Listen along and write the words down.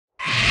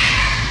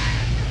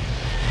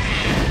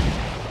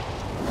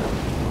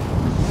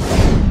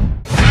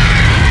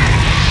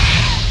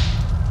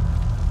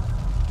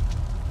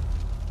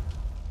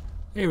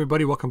Hey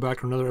everybody, welcome back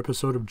to another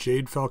episode of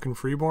Jade Falcon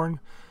Freeborn.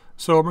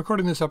 So I'm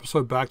recording this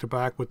episode back to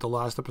back with the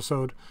last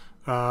episode,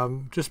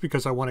 just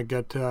because I want to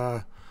get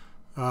a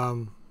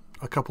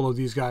couple of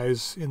these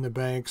guys in the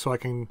bank so I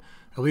can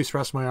at least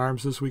rest my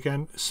arms this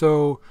weekend.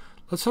 So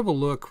let's have a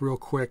look real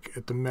quick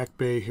at the mech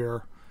bay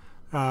here.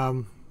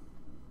 So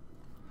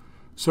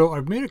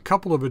I've made a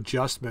couple of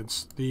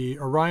adjustments. The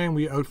Orion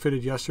we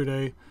outfitted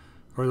yesterday,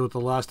 or with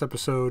the last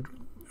episode,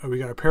 we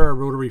got a pair of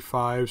rotary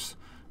 5s,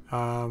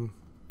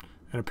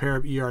 and a pair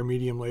of ER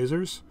medium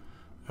lasers.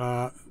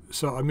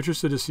 So I'm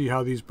interested to see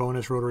how these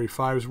bonus rotary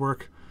 5s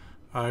work.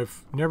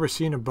 I've never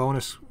seen a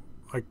bonus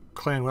like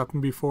clan weapon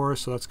before,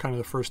 so that's kind of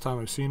the first time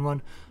I've seen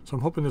one. So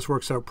I'm hoping this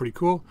works out pretty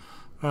cool.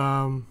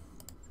 The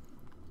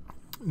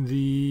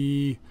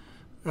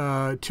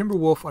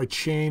Timberwolf I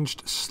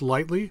changed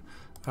slightly.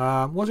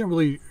 Wasn't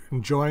really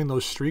enjoying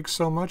those streaks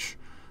so much.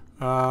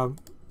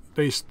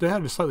 They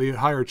had a slightly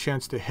higher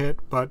chance to hit,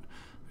 but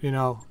you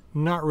know,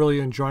 not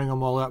really enjoying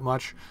them all that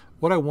much.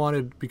 What I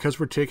wanted, because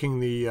we're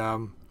taking the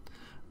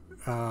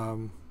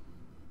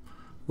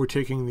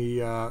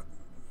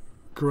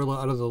Gorilla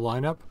out of the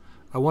lineup,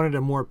 I wanted a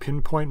more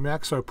pinpoint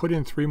mech, so I put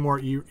in 3 more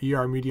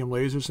ER medium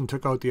lasers and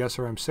took out the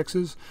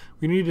SRM6s.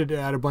 We needed to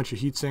add a bunch of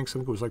heat sinks. I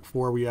think it was like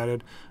 4 we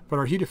added, but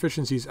our heat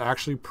efficiency is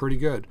actually pretty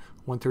good,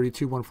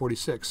 132,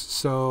 146.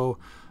 So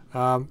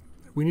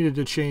we needed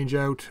to change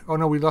out. Oh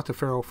no, we left the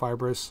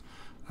ferrofibrous.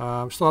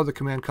 Still have the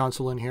command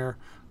console in here,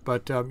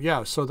 but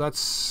yeah. So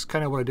that's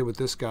kind of what I did with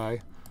this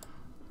guy.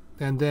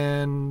 And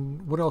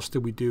then what else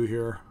did we do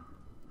here?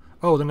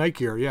 Oh, the night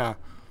gear, yeah.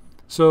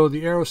 So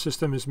the arrow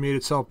system has made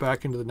itself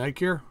back into the night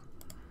gear,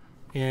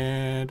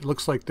 and it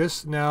looks like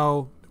this.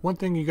 Now, one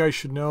thing you guys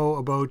should know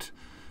about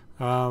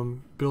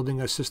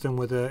building a system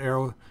with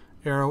an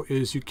arrow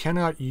is you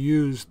cannot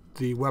use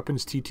the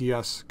weapons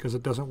TTS because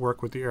it doesn't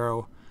work with the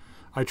arrow.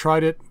 I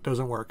tried it,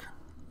 doesn't work.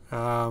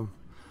 I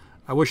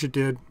wish it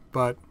did,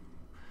 but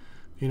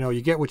you know,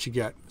 you get what you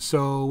get.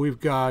 So we've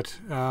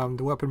got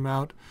the weapon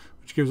mount,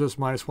 which gives us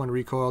 -1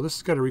 recoil. This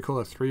has got a recoil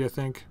of 3, I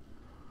think.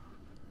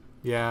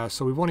 Yeah,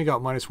 so we've only got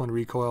 -1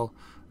 recoil.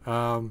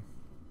 I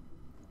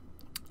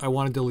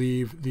wanted to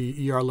leave the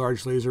ER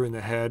large laser in the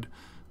head,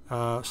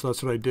 so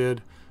that's what I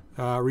did.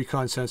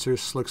 Recon sensors,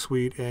 slick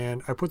suite,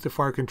 and I put the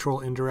fire control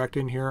indirect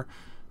in here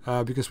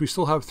because we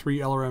still have 3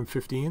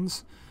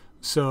 LRM-15s,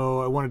 so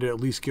I wanted to at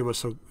least give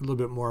us a little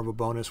bit more of a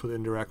bonus with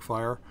indirect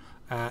fire.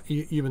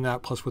 Even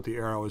that plus with the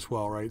arrow as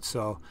well, right?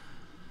 So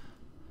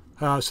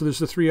there's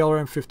the 3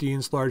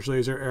 LRM-15s, large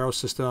laser, arrow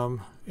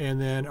system,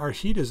 and then our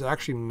heat is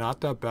actually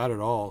not that bad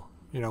at all.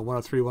 You know,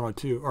 103,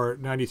 102, or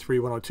 93,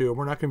 102. And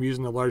we're not going to be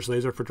using the large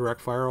laser for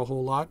direct fire a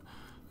whole lot,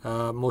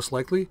 most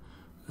likely.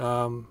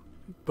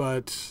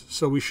 But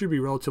so we should be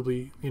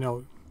relatively, you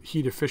know,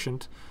 heat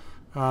efficient.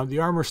 The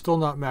armor's still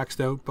not maxed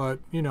out,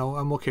 but you know,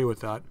 I'm okay with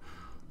that.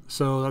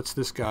 So that's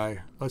this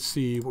guy. Let's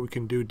see what we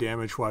can do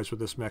damage-wise with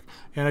this mech.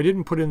 And I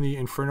didn't put in the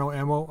Inferno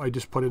ammo. I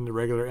just put in the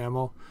regular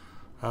ammo.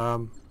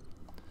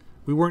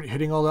 We weren't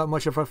hitting all that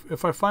much.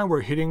 If I find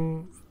we're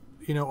hitting,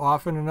 you know,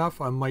 often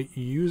enough, I might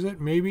use it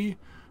maybe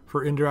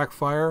for indirect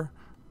fire.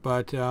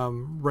 But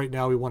right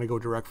now we want to go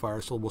direct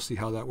fire, so we'll see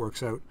how that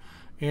works out.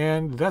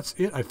 And that's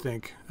it, I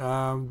think.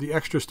 The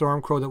extra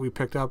Stormcrow that we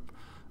picked up,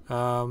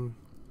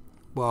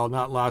 well,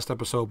 not last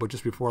episode, but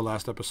just before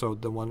last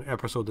episode, the one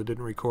episode that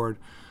didn't record,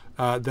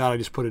 that I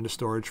just put into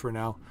storage for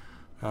now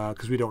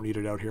because we don't need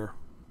it out here.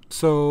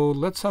 So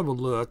let's have a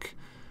look.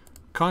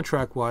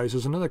 Contract-wise,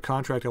 there's another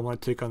contract I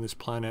want to take on this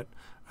planet.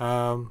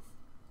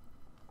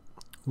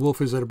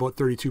 Wolf is at about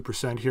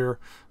 32% here.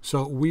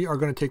 So we are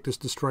going to take this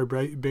Destroy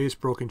Base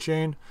Broken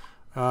Chain.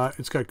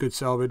 It's got good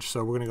salvage,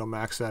 so we're going to go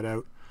max that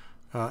out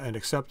and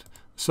accept.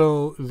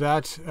 So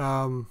that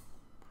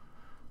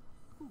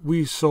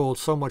we sold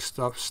so much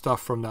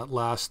stuff from that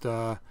last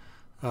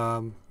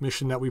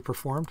mission that we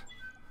performed.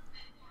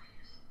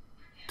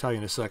 I'll tell you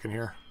in a second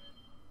here.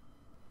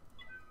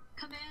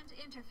 Command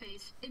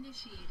interface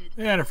initiated.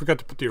 And I forgot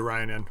to put the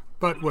Orion in,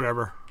 but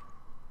whatever.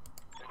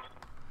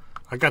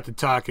 I got to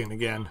talking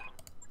again.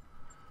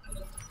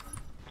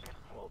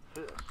 Well,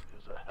 this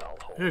is a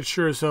hellhole. It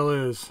sure as hell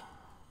is.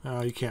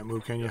 You can't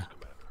move, can you?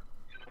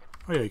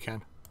 Oh yeah, you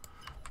can.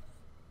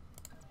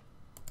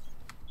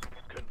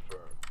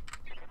 Confirmed.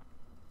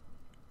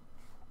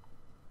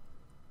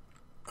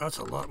 That's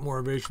a lot more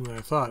evasion than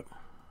I thought.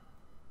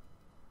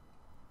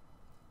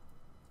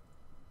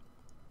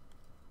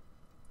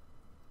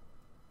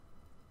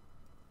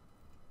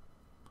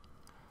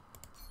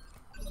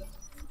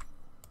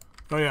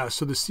 Oh yeah,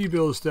 so the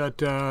C-bills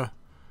that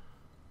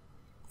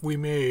we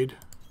made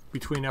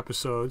between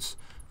episodes,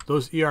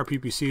 those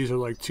ERPPCs are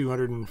like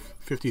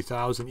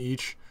 250,000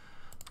 each.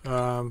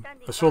 I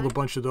sold a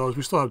bunch of those.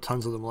 We still have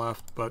tons of them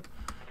left, but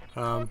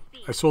I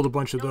sold a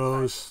bunch of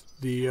those.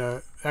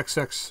 The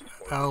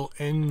XXL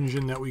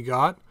engine that we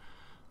got,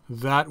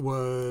 that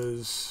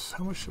was,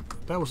 how much?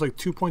 That was like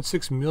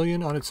 2.6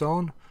 million on its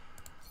own.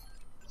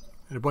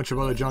 And a bunch of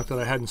other junk that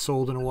I hadn't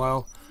sold in a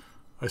while.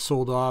 I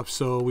sold off,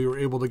 so we were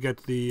able to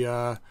get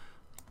the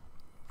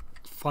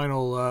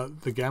final,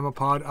 the Gamma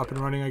Pod up and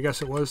running, I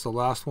guess it was, the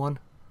last one.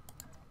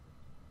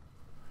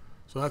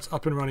 So that's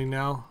up and running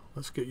now.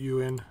 Let's get you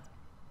in.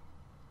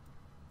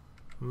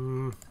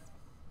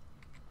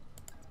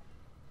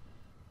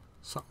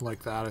 Something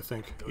like that, I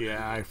think.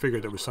 Yeah, I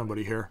figured there was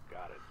somebody here.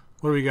 Got it.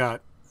 What do we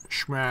got?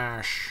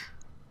 Smash.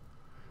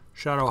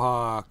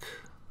 Shadowhawk.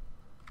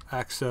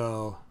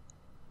 Axel.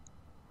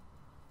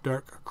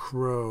 Dark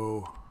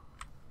Crow.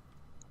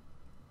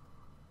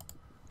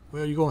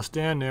 Well, you gonna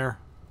stand there.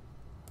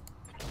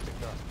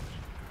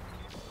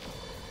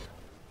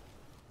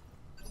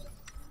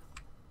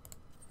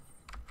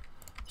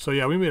 So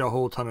yeah, we made a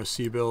whole ton of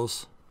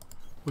C-bills,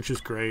 which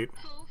is great.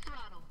 Full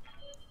throttle.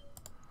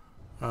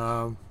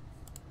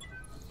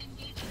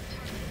 Engaging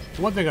target.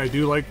 One thing I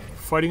do like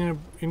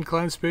fighting in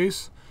clan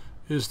space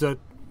is that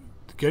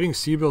getting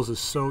C-bills is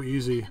so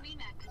easy. Enemy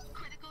mech.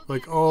 Critical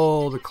Like damage.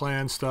 all the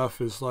clan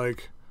stuff is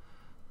like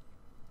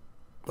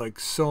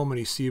so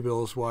many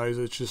C-bills wise.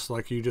 It's just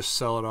like you just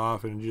sell it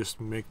off and you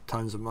just make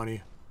tons of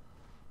money.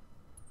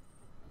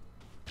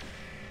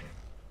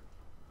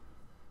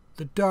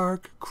 The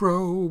Dark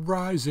Crow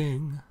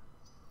Rising.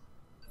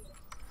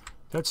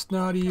 That's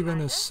not even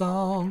a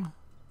song.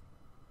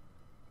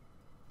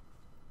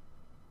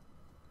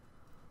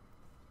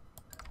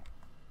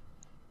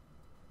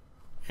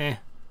 Eh.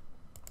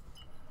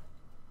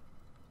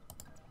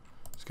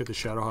 Let's get the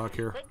Shadowhawk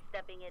here. Quick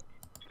stepping it.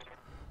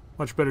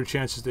 Much better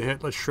chances to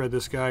hit. Let's shred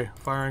this guy.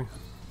 Firing.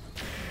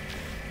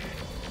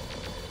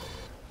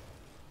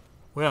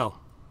 Well.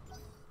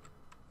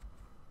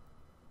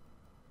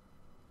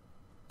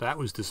 That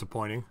was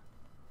disappointing.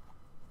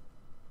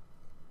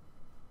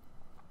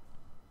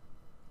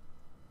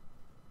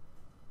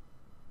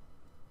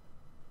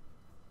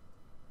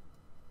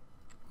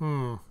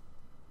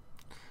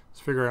 Let's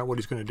figure out what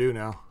he's going to do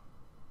now.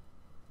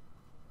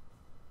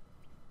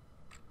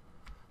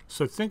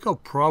 So I think I'll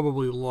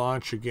probably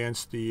launch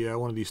against the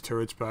one of these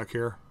turrets back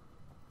here.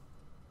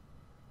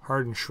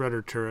 Hardened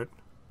Shredder turret.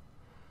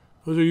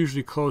 Those are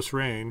usually close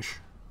range.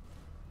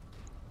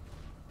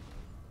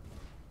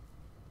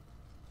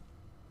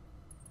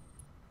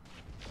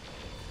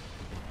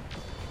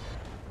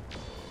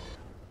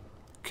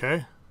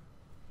 Okay.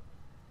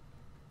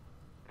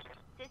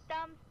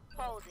 Systems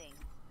holding.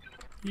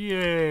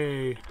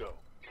 Yay! Go.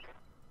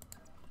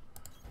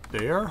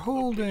 They are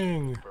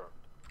holding. Confirmed.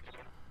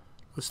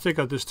 Let's take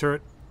out this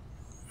turret.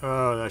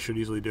 Oh, that should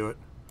easily do it.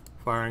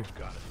 Firing.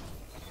 Got it.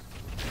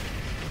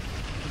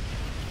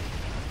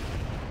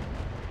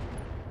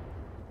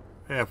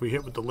 Yeah, if we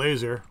hit with the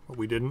laser, but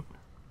we didn't.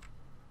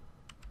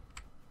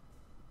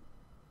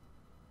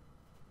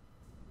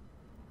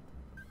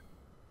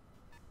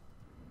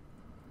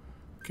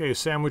 Okay,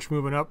 sandwich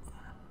moving up.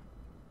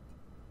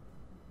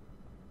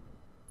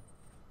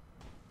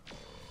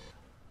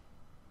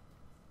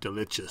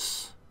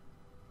 Delicious.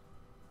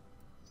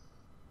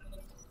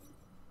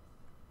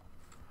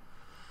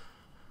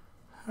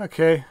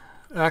 Okay,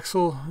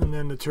 Axel, and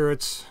then the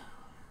turrets.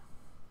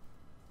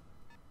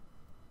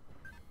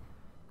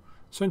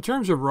 So in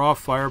terms of raw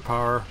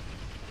firepower,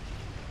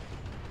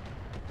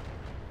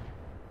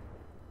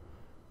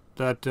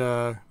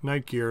 that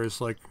night gear is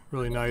like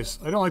really nice.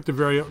 I don't like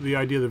the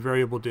idea of the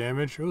variable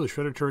damage. Oh, the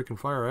shredder turret can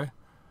fire, eh?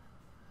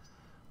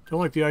 Don't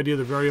like the idea of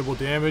the variable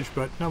damage,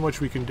 but not much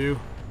we can do.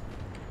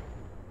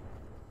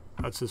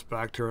 That's this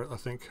back turret, I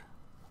think.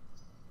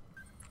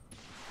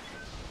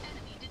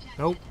 Enemy detected.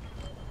 Nope.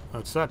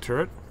 That's that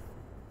turret.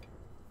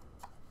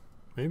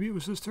 Maybe it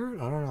was this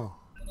turret? I don't know.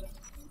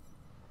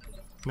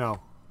 No.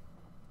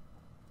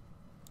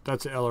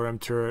 That's an LRM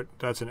turret.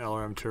 That's an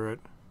LRM turret.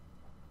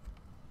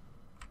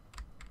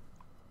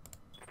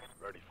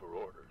 Ready for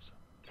orders.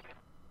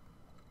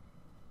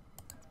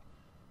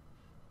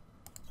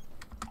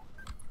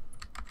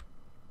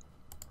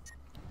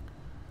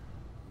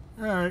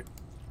 Alright.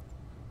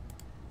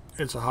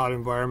 It's a hot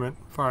environment.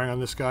 Firing on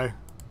this guy.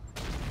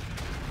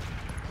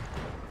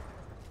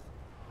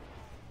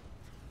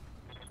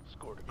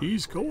 Score to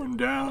He's going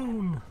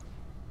down.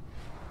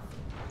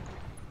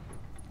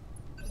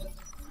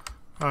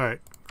 Alright,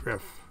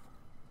 Griff.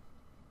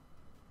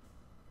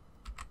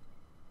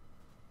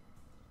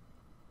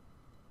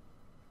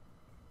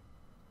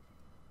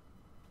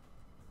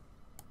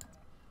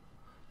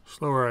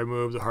 Slower I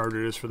move, the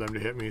harder it is for them to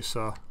hit me,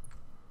 so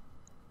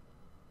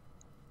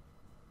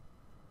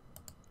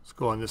let's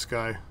go on this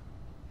guy.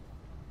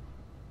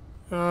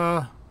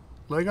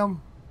 Leg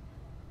him?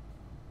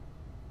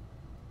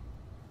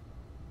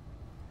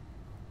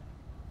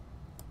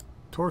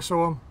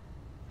 Torso him?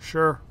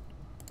 Sure.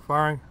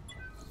 Firing.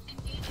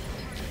 Engaging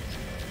target.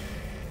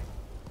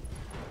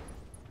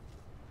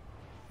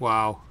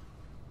 Wow.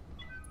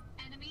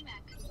 Enemy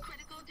mech.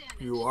 Critical damage.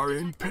 You are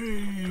in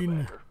pain.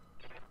 Commander.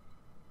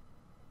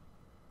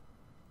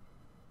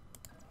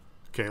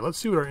 Okay, let's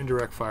see what our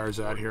indirect fire's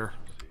at here.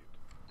 Received.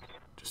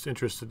 Just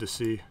interested to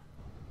see.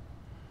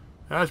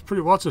 That's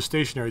pretty well, it's a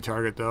stationary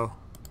target though.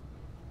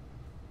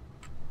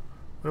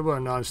 What about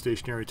a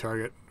non-stationary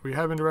target? Do we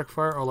have indirect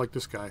fire? Oh, like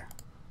this guy.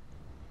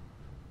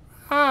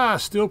 Ah,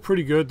 still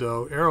pretty good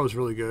though. Arrow's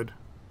really good.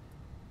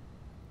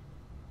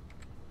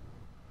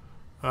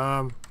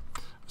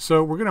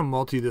 So we're gonna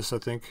multi this, I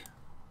think.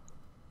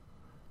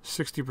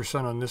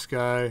 60% on this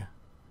guy.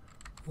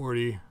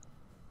 40.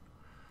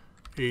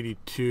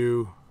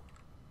 82.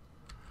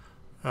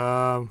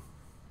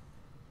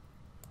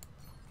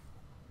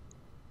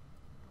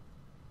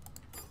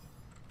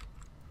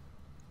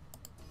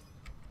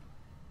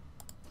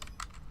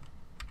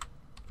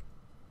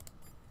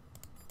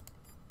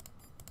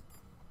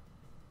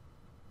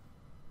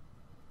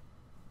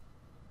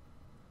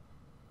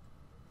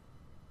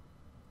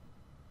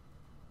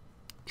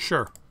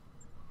 Sure.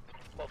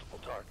 Multiple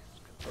targets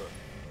confirmed.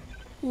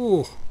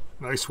 Ooh,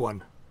 nice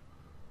one.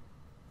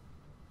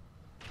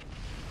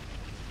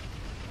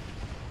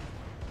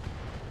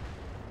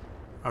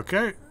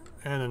 Okay,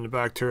 and then the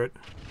back turret.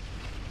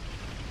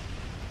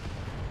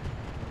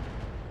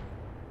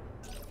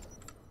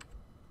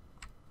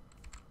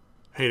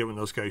 Hate it when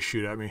those guys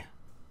shoot at me.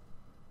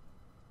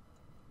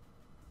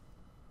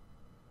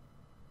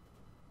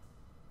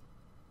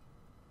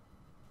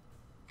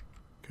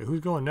 Okay, who's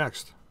going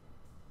next?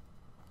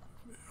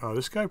 Oh,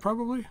 this guy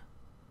probably?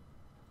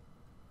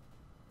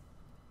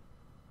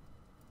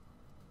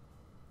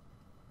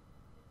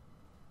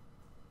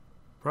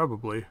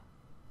 Probably. I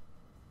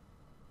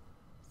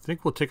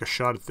think we'll take a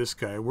shot at this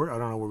guy. I don't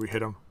know where we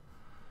hit him.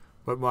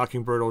 But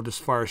Mockingbird will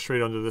just fire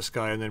straight onto this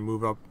guy and then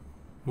move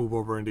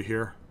over into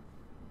here.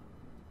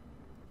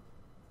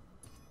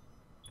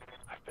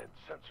 I've been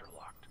sensor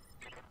locked.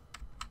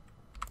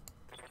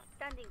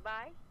 Standing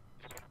by.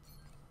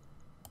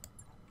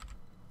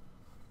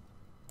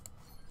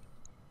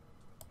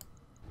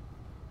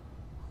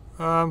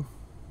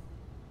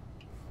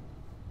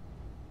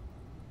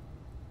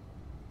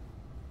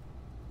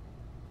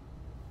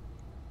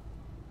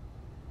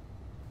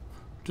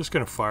 Just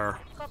gonna fire.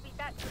 Copy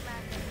that,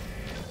 Commander.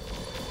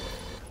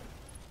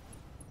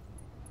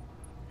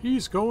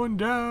 He's going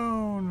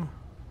down.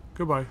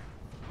 Goodbye.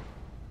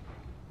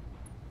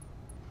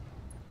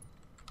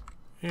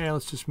 And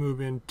let's just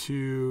move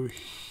into,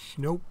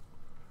 nope,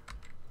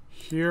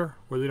 here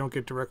where they don't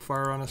get direct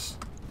fire on us.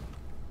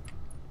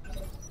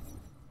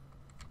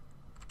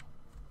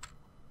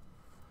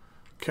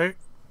 Okay,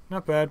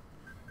 not bad.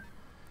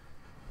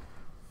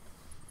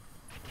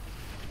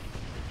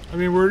 I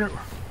mean,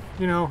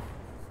 you know,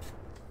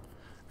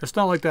 it's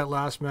not like that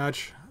last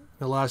match,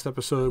 the last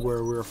episode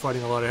where we were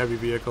fighting a lot of heavy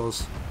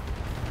vehicles.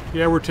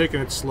 Yeah, we're taking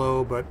it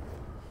slow, but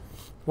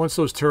once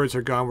those turrets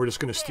are gone, we're just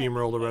going to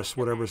steamroll the rest,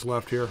 whatever's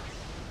left here.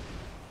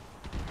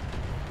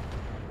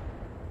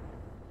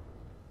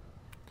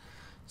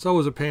 It's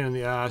always a pain in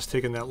the ass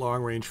taking that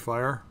long-range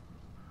fire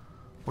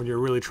when you're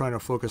really trying to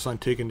focus on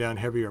taking down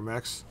heavier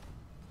mechs.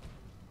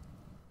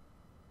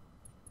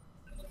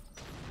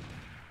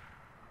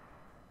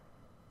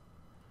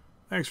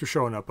 Thanks for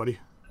showing up, buddy.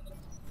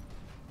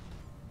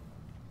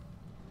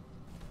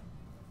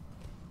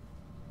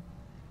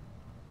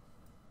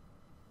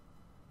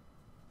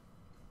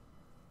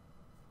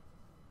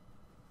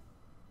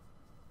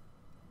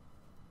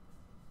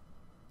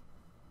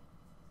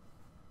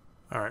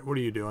 Alright, what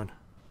are you doing?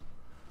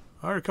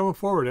 Alright, coming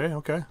forward, eh?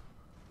 Okay.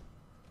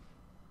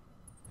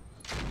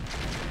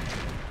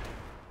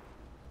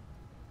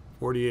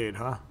 .48,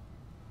 huh?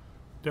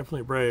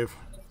 Definitely brave.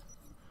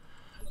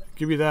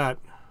 Give you that.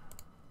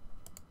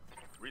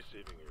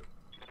 Receiving you.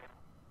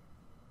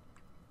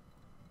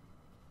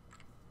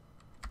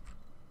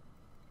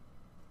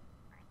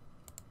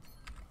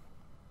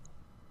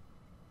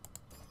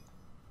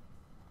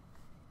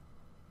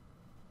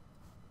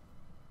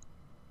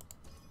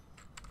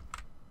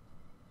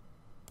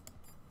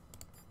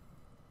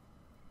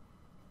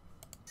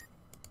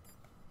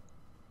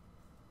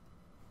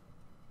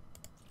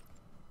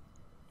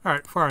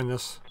 Alright, firing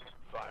this.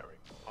 Firing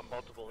on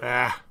multiple.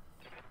 Ah.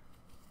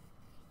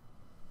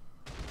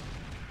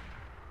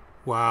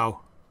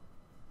 Wow.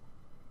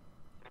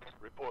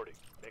 Reporting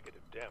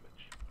negative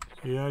damage.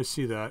 Yeah, I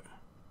see that.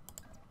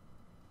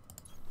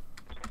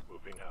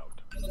 Moving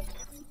out.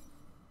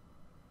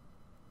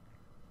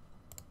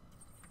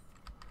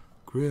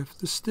 Griff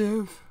the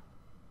Stiff.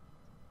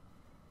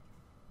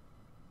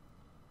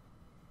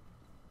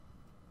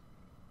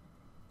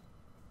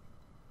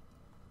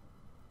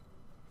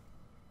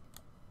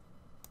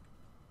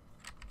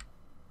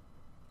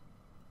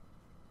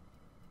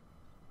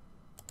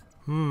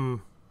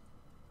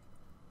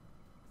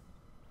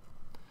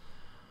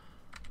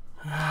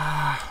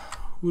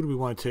 Who do we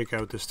want to take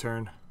out this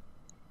turn?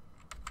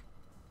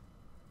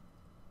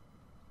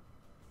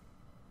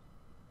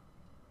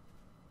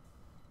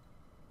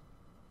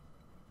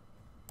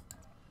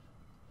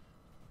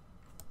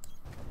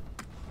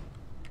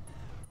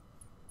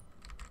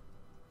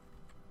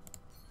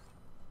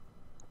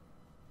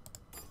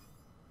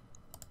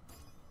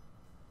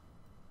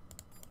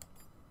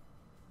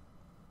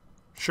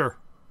 Sure.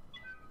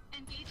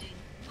 Engaging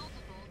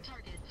multiple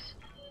targets.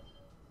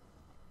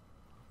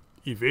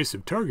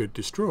 Evasive target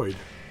destroyed.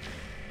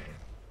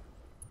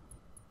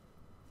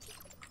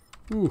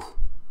 Ooh.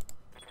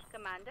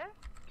 Commander?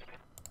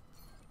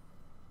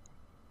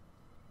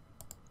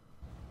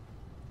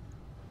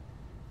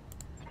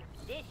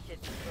 This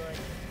should be good.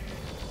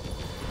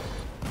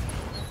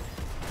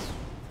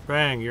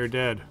 Bang, you're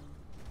dead.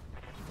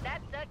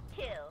 That's a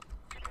kill.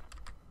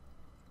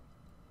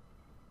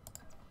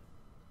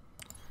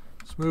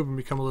 Let's move and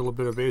become a little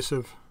bit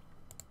evasive.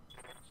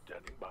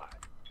 Standing by.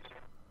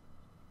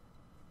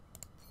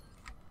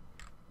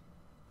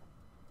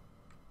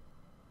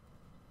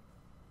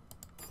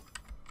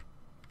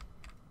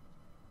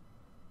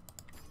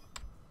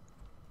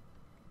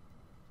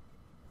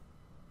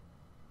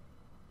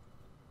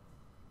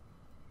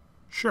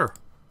 Sure.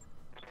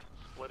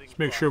 Splitting Let's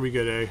make sure we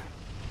get A.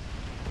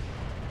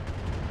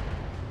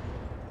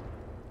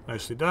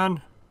 Nicely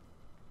done.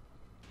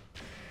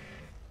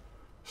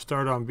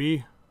 Start on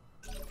B.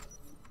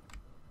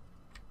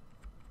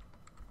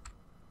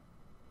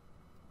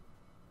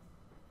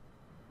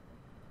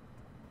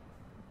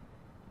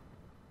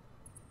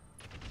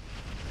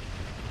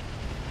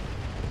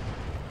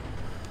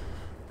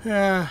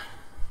 Yeah.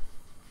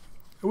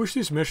 I wish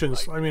these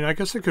missions, I mean, I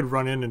guess I could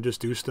run in and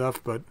just do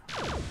stuff, but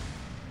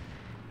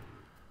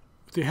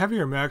with the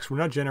heavier mechs, we're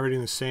not generating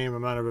the same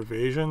amount of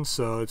evasion,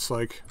 so it's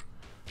like,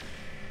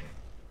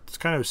 it's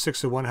kind of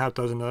 6 of one, half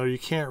dozen another. You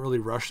can't really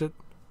rush it.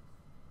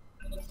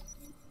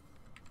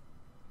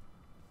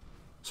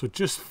 So it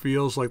just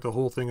feels like the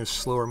whole thing is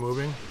slower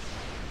moving.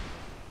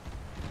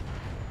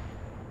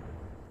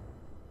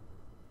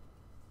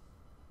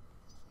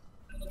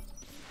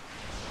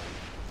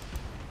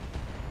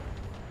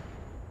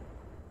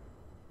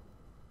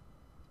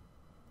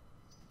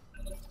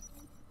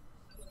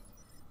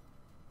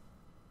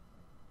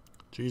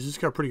 Jeez, he's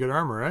got pretty good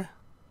armor, eh?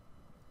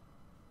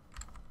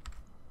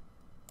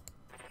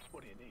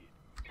 What do you need?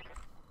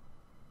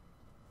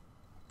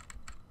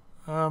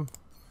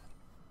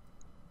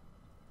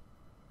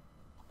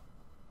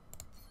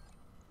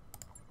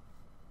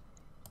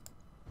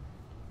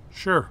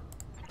 Sure.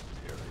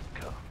 Here it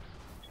comes.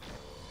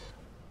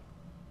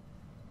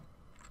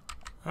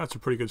 That's a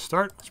pretty good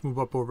start. Let's move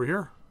up over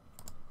here.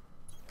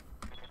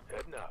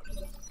 Heading out.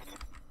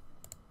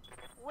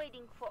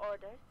 Waiting for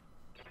orders.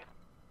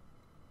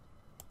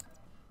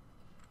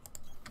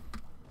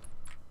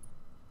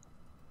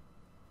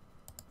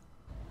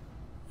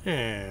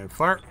 And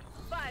fire.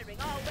 Firing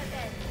all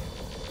weapons.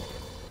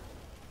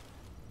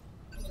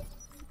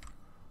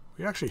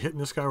 We actually hitting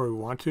this guy where we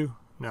want to?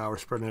 No, we're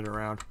spreading it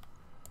around.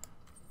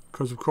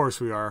 Because of course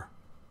we are.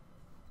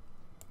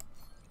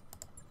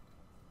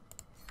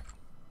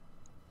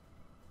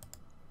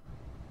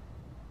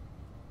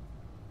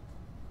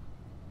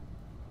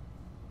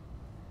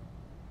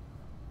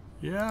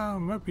 Yeah, I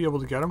might be able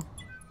to get him.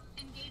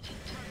 Engaging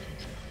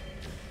target.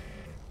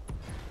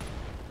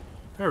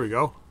 There we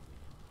go.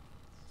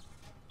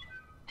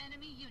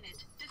 Enemy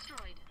unit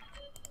destroyed.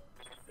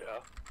 Yeah.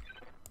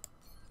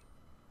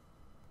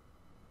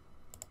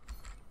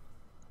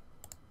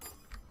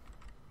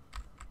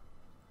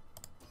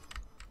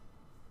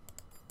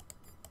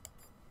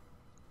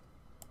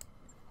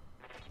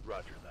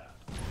 Roger that.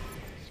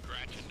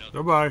 Scratch another.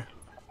 Goodbye.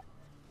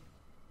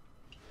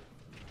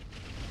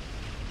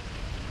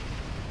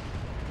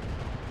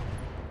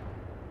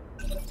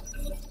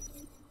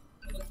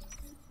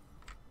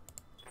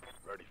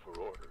 Ready for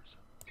orders.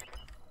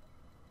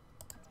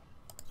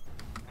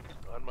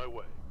 On my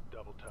way.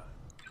 Double time.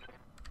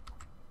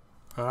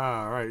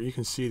 Ah, alright, you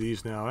can see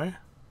these now, eh?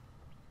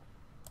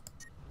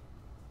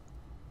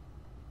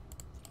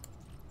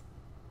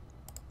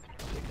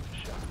 Taking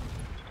a shot.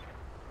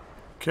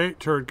 Okay,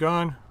 turret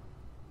gone.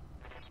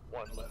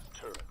 One less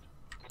turret.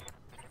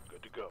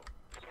 Good to go.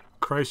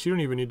 Christ, you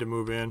don't even need to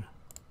move in.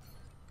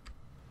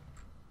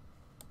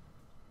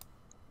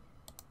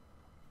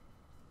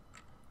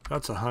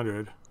 That's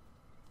 100.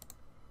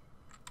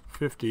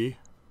 50.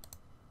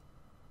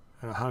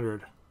 And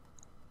 100.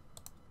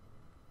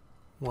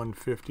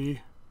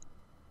 150.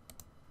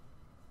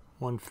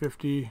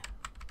 150.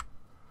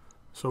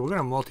 So we're going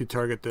to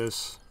multi-target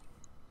this.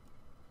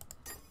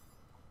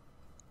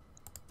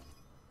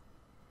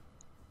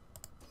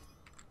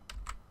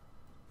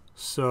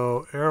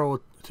 So arrow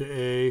to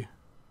A.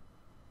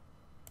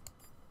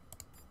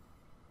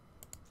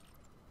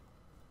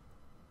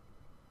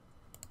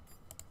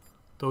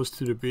 Those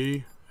two to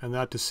B and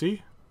that to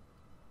C.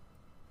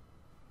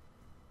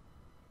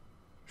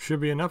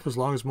 Should be enough as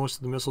long as most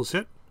of the missiles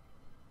hit.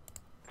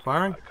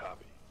 Firing. I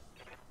copy.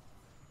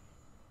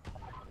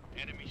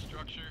 Enemy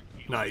structure.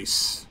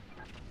 Nice.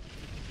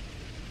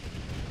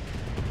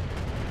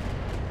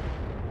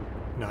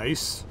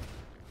 Nice.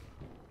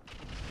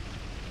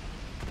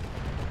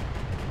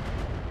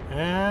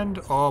 And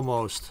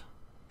almost.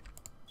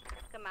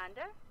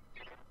 Commander?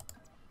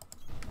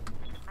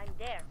 I'm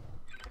there.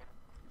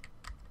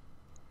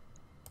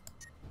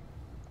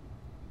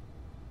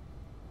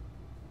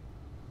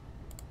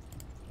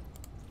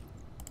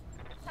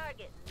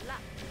 Target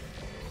locked.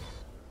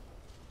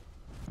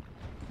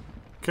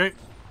 Okay.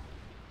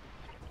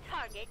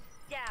 Target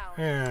down.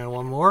 And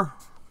one more.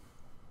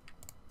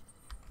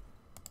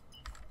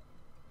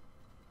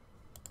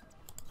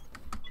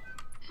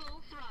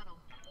 Full throttle.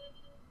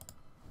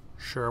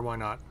 Sure, why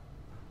not?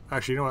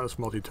 Actually, you know what? Let's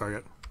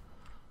multi-target.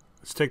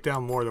 Let's take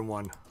down more than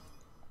one.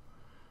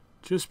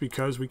 Just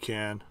because we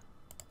can.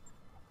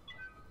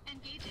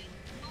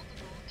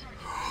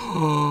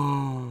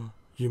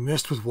 You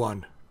missed with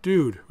one.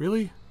 Dude,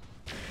 really?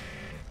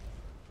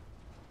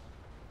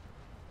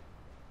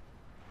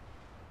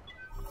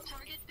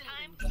 Target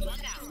Time building to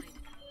look out.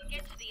 destroyed.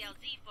 Get to the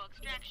LZ for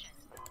extraction.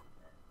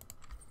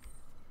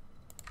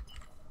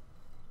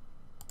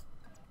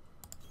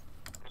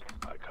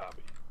 I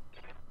copy.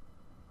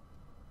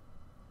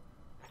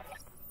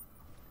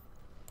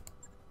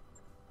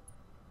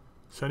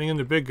 Sending in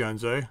the big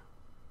guns, eh?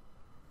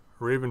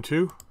 Raven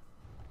 2?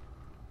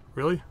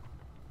 Really?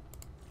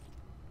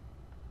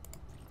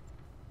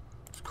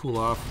 Let's cool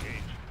off.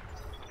 Engage.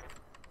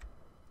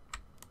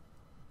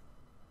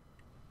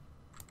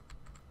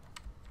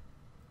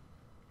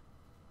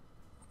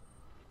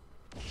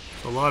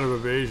 It's a lot of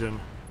evasion.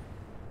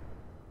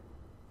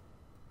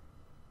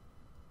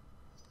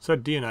 It's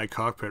that D&I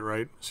cockpit,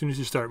 right? As soon as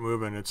you start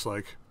moving, it's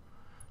like,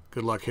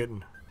 good luck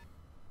hitting.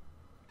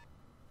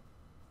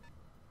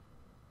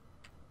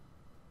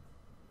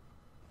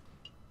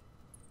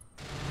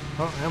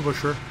 Oh,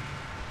 ambusher.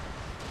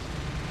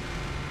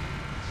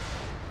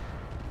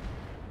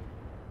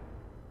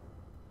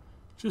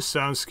 Just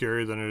sounds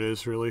scarier than it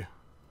is, really.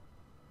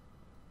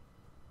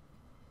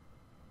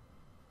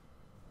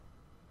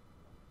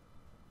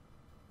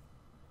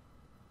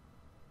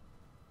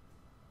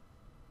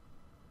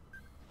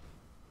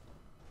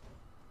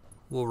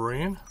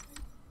 Wolverine.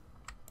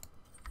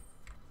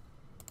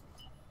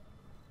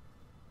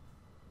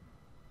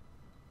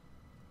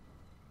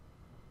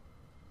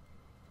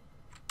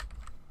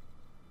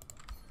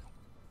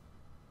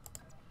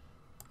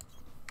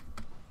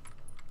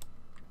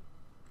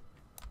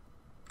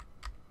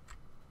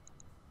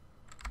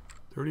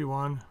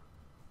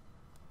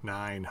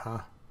 $31.9, huh?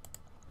 All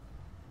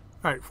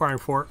right, firing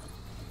for it.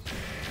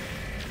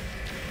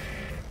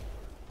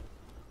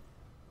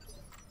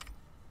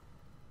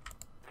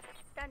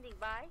 Standing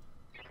by.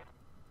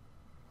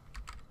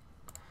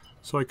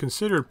 So I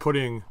considered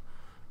putting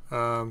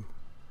 2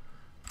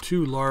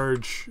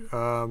 large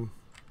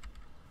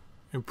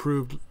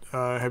improved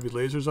heavy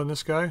lasers on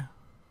this guy.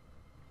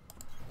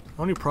 The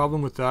only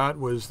problem with that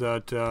was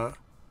that the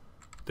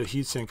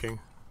heat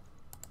sinking.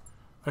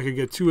 I could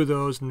get 2 of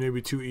those and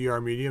maybe 2 ER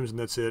mediums and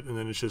that's it, and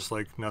then it's just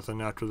like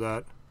nothing after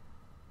that.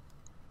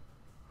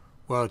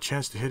 Wow, the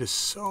chance to hit is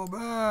so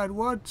bad.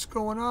 What's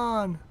going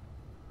on?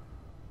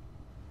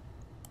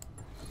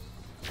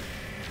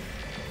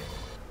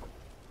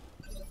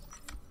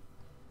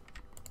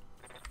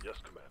 Yes,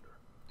 Commander.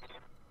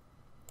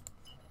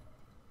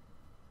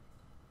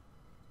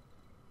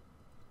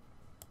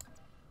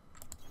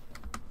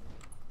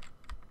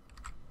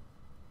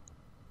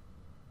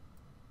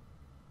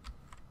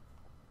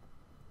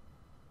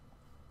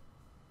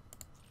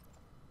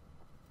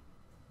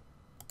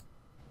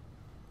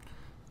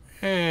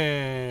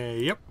 Hey,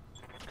 yep.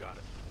 Got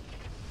it.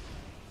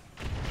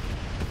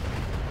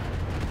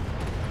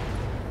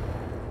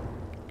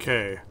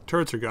 Okay,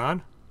 turrets are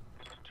gone.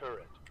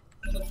 Turret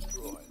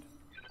destroyed.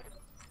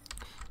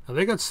 Now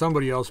they got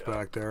somebody else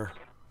back there.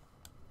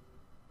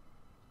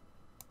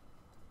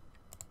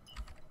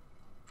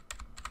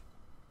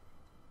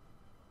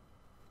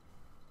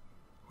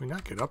 Can we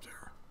not get up there?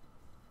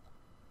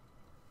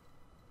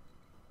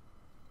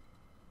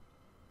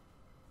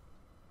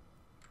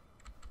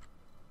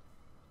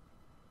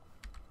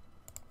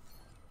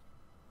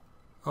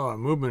 Oh,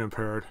 I'm movement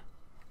impaired.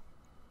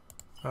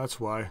 That's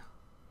why.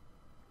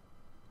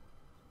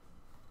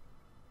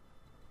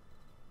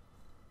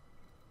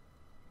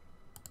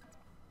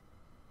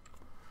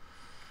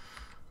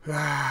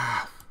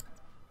 Ah.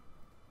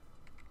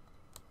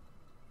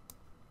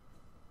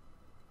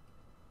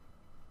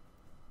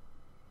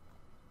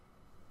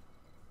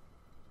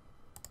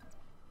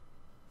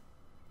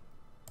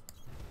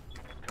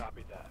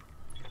 Copy that.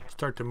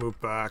 Start to move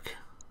back.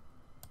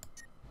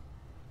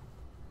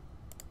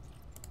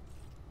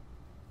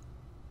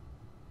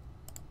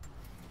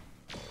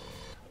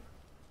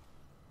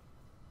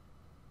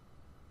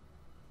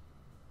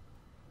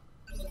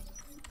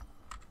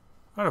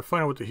 I gotta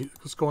find out what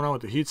what's going on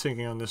with the heat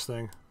sinking on this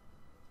thing.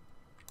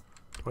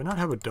 Do I not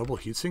have a double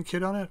heatsink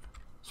kit on it?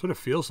 That's what it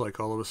feels like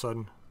all of a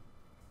sudden.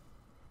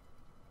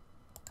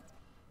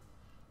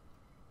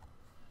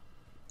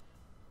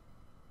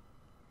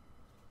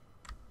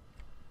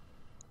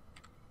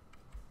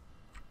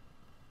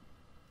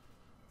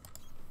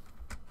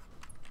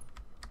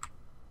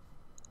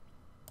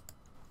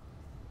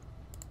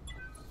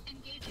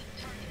 Engaging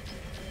target.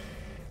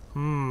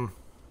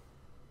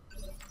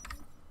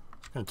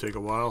 It's gonna take a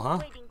while, huh?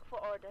 Waiting for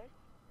orders.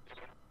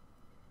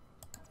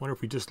 Wonder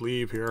if we just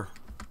leave here.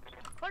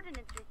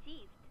 Coordinates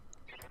received.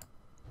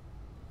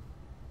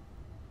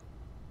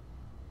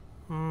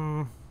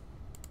 How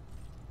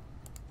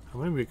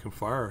many we can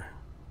fire?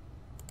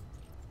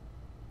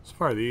 Let's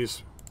fire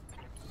these.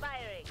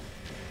 Firing.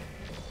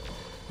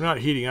 We're not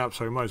heating up,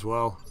 so we might as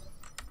well.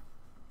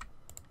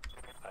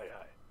 Aye,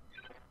 aye.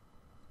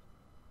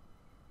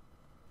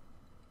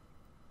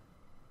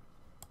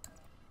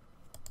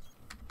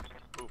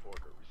 Move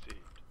order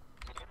received.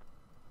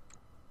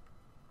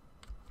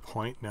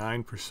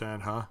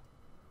 0.9%, huh?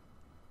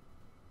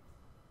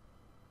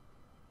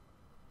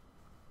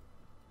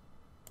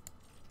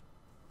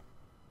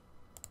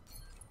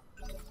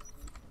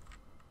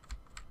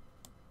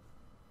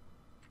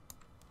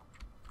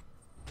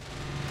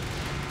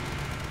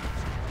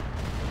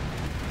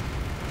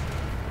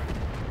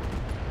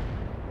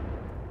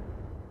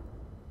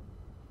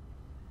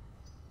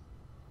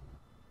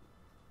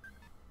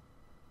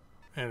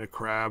 And a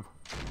crab.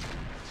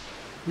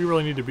 We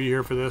really need to be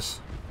here for this.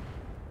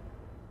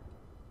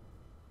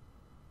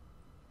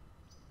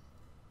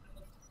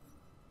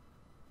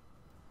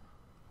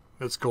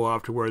 Let's go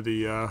off to where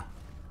the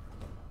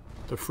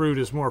fruit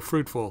is more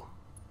fruitful.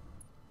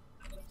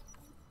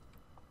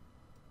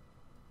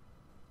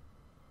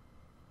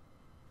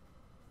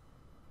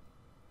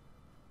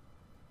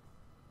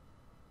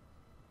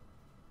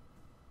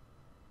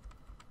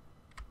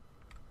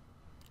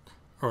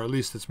 Or at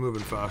least it's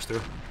moving faster.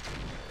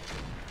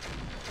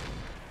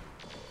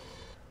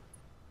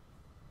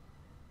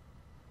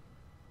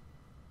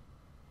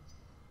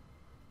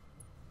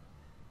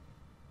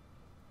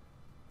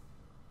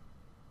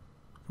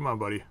 Come on,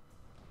 buddy.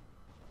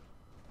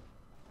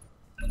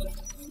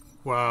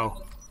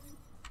 Wow.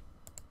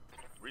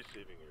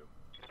 Receiving you.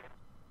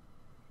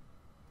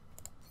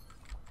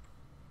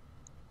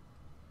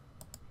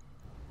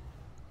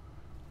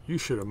 You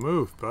should have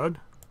moved, bud.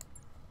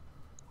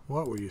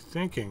 What were you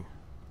thinking?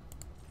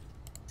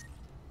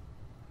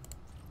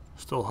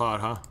 Still hot,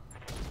 huh?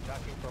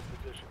 Attacking from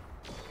position.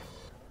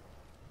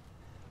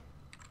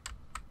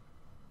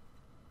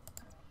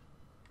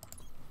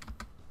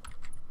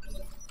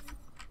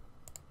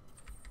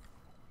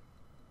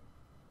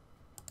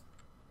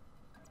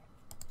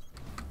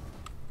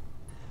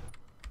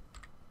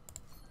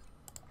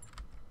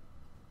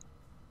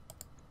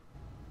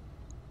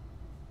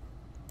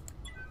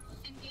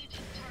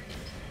 Engaging target.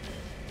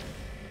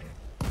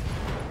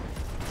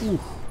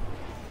 Oof.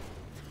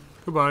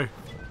 Goodbye.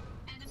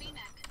 Enemy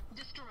mech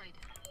destroyed.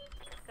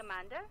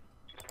 Commander?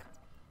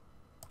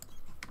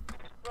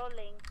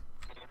 Rolling.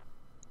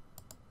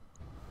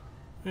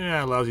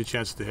 Yeah, lousy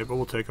chance to hit, but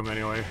we'll take them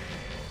anyway.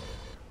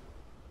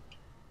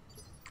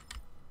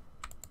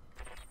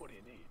 What do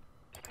you need?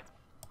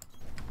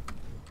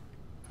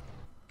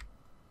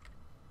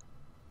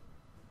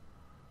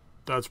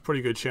 That's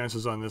pretty good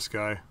chances on this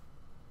guy.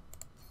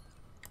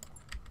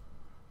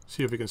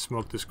 See if we can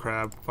smoke this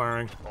crab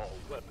firing. All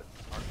weapons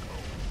are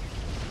cold.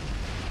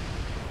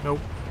 Nope.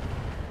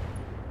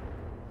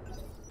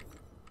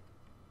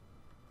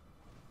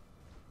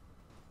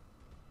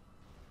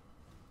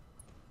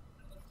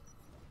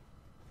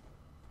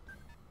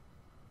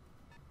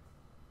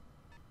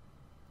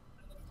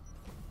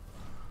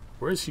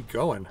 Where is he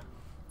going?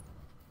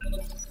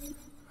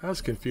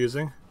 That's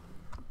confusing.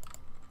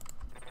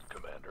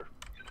 Commander.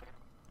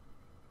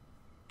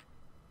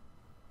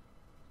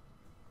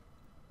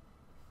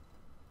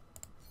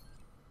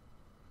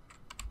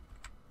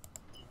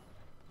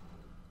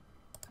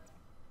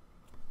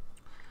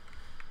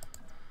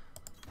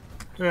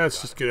 Yeah,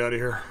 let's just get out of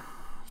here.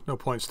 There's no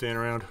point staying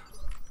around.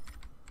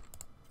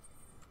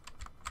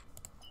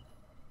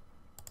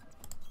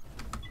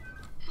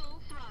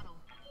 Full throttle.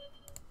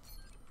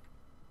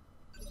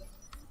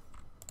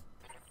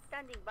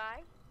 Standing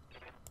by.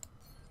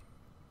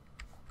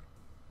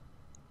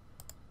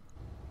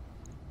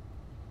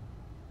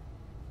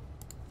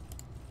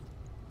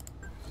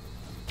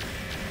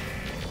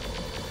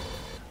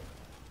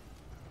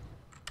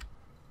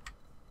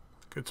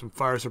 Get some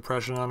fire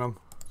suppression on him.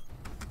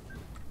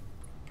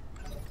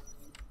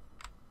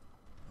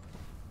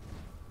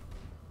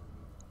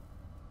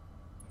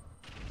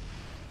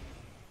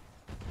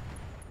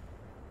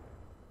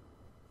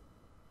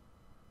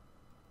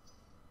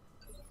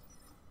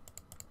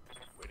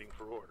 Waiting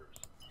for orders.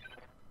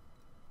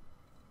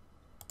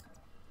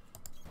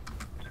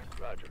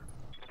 Roger.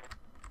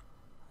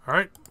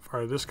 Alright,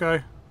 fire this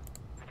guy.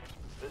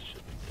 This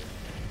should be good.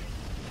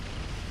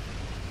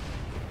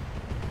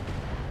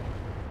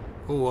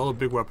 Oh, all the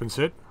big weapons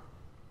hit.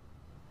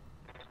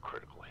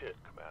 Critical hit,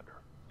 Commander.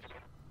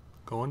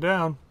 Going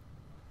down.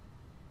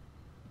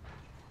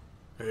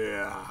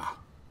 Yeah.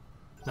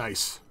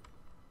 Nice.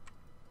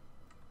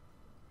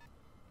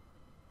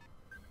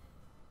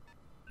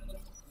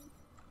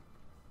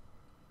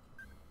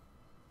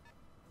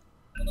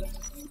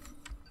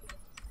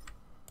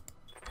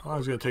 How long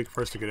is it going to take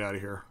for us to get out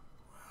of here?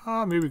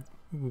 Maybe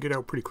we can get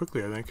out pretty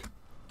quickly, I think.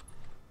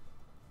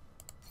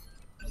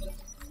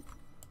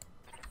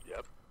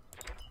 Yep.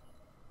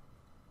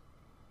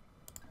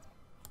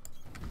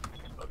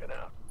 Looking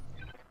out.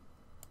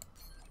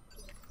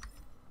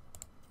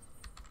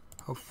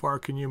 How far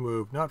can you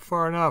move? Not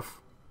far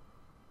enough.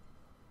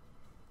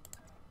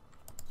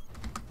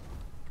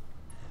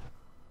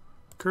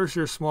 Curse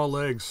your small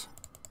legs.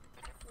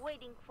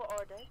 Waiting for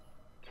orders.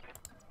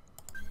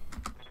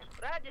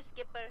 Roger,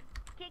 Skipper.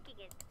 Kicking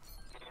it.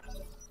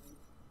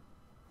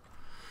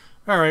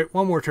 Alright,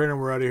 one more turn and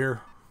we're out of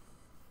here.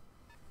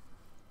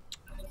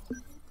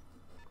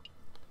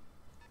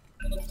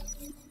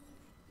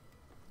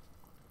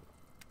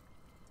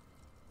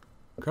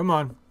 Come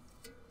on.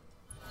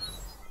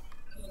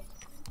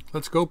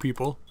 Let's go,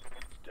 people.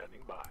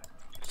 Standing by.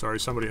 Sorry,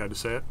 somebody had to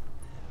say it.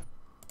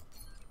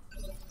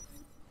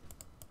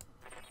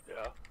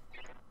 Yeah.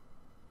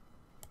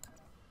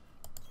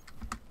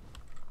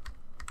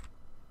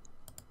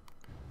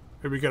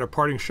 Maybe get a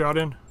parting shot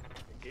in.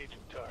 Engaging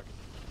target.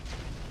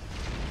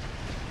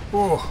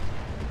 Oh,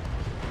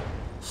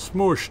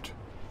 smooshed.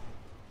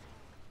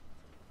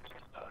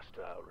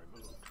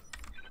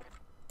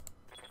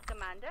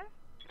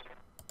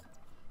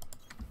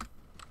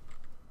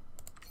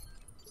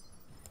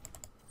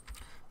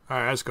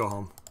 Alright, let's go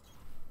home.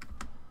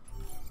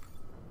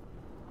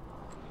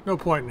 No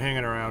point in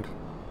hanging around.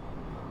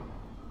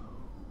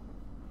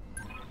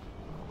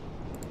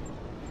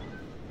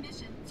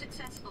 Mission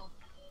successful.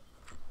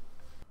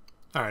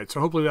 Alright,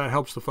 so hopefully that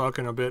helps the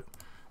Falcon a bit.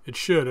 It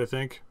should, I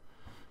think.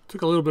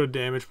 Took a little bit of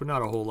damage, but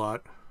not a whole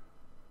lot.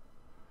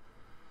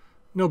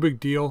 No big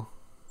deal.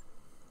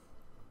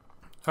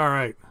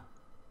 Alright.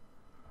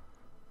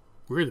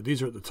 Weird that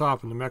these are at the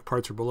top and the mech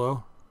parts are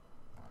below.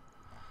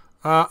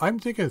 I'm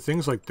thinking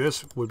things like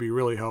this would be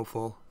really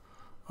helpful.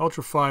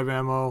 Ultra 5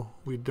 ammo,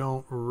 we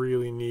don't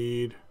really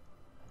need.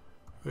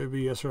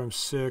 Maybe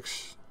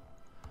SRM6.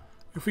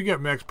 If we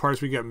get mech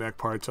parts, we get mech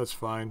parts. That's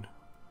fine.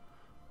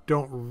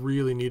 Don't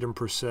really need them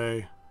per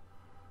se.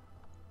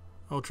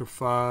 Ultra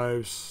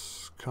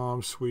 5s,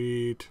 comm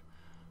suite.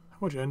 How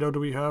much endo do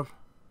we have?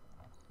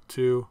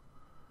 2.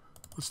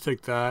 Let's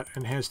take that.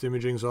 Enhanced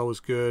imaging is always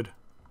good.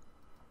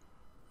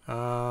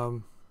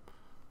 That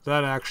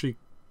actually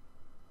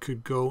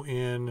could go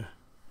in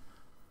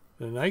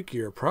the night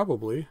gear,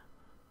 probably.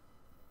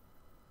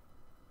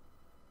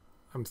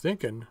 I'm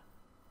thinking.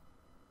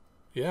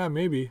 Yeah,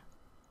 maybe.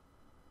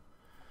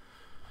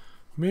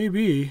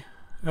 Maybe.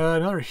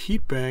 Another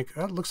heat bank.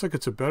 That looks like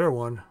it's a better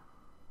one.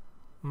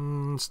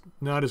 It's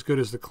not as good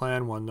as the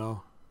clan one,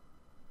 though.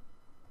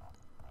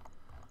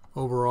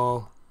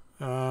 Overall.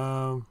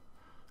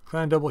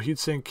 Clan double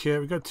heatsink kit.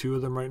 We got 2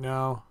 of them right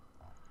now.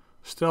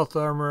 Stealth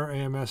armor,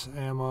 AMS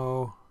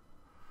ammo.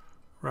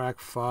 Rack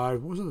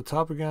 5. What was at the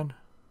top again?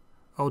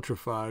 Ultra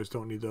 5s.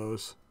 Don't need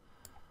those.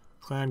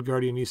 Clan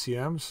Guardian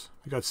ECMs.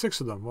 We got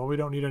 6 of them. Well, we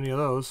don't need any of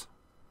those.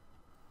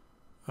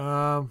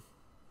 No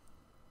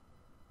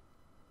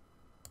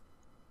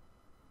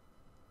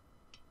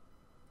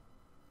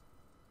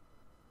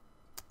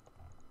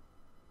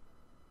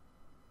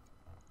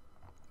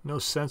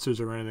sensors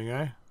or anything,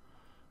 eh?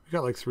 We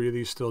got like 3 of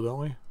these still, don't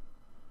we?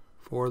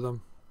 4 of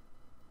them.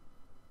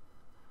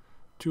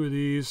 2 of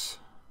these.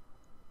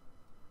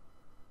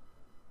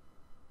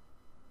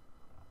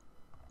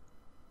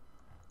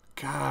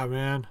 God,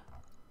 man.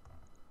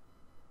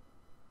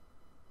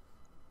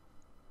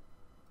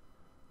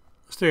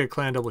 Let's take a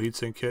clan double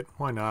heatsink kit.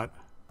 Why not?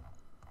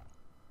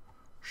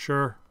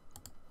 Sure.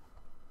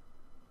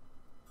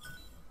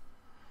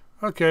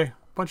 Okay.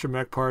 Bunch of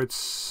mech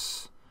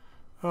parts.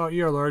 Oh,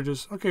 ER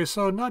larges. Okay,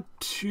 so not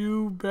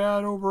too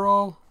bad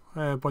overall.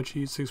 A bunch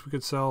of heatsinks we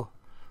could sell.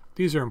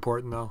 These are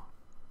important though.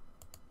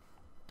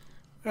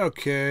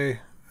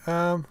 Okay.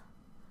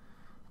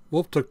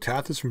 Wolf took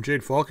Tathis from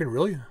Jade Falcon.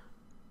 Really?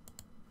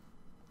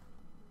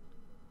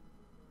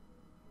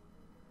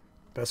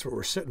 That's what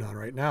we're sitting on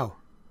right now.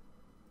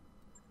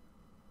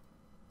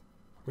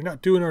 We're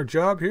not doing our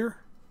job here?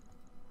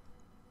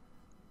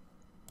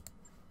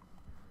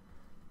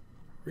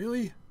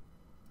 Really?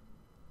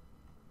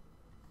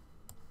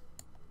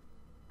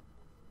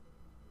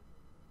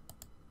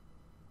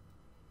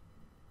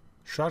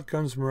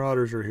 Shotguns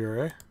Marauders are here,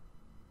 eh?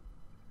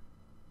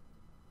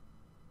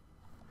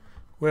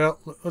 Well,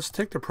 let's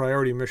take the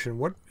priority mission.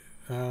 What?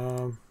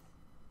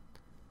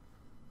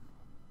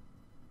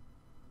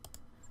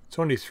 It's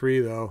only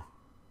 3 though.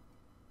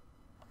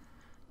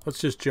 Let's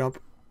just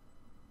jump.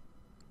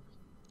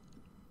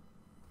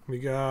 We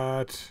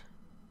got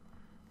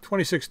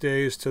 26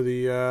 days to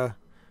the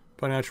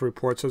financial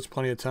report, so it's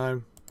plenty of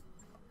time.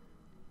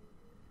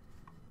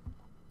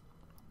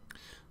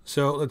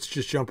 So let's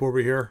just jump over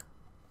here.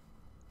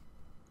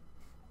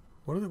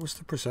 What's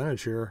the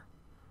percentage here?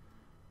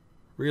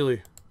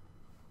 Really?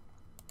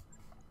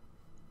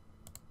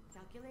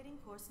 Calculating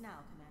course now,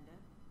 Commander.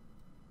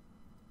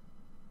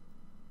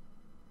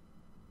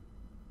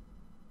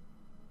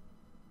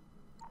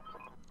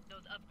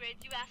 Those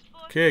upgrades you asked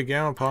for? Okay,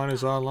 Gamma Pawn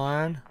is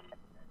online.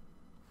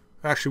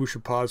 Actually, we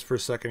should pause for a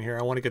second here.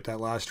 I want to get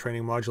that last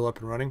training module up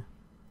and running.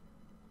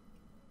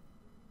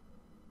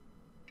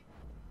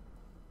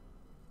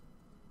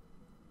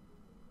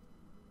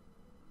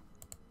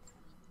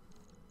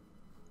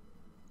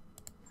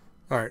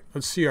 Alright,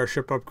 let's see our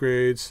ship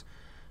upgrades.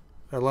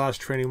 That last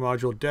training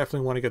module,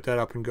 definitely want to get that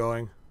up and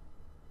going.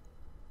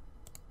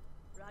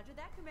 Roger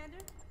that, Commander.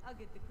 I'll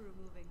get the crew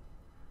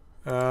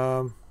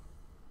moving.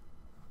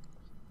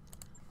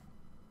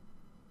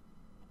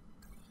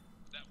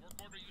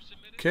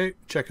 Okay,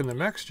 checking the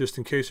mechs just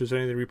in case there's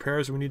any of the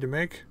repairs we need to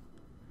make.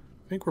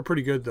 I think we're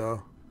pretty good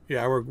though.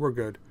 Yeah, we're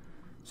good.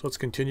 So let's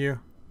continue.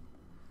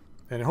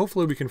 And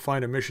hopefully we can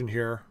find a mission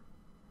here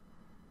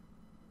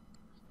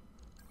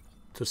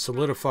to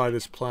solidify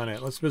this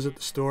planet. Let's visit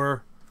the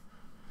store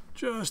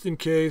just in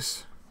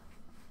case.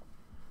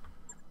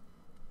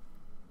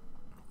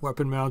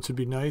 Weapon mounts would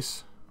be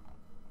nice.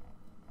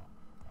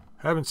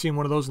 Haven't seen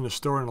one of those in the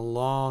store in a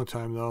long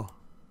time though.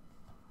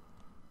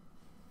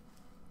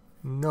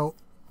 Nope.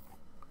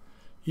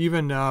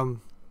 Even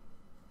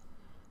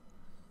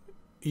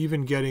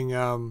getting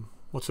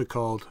what's it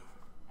called?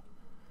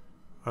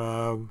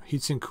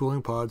 Heatsink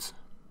cooling pods.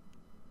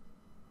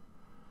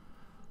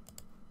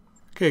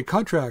 Okay,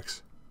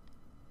 contracts.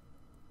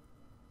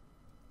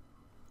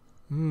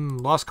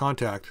 Lost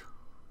contact.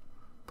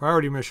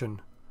 Priority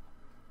mission.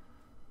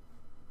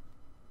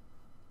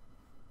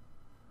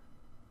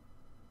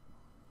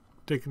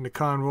 Taking the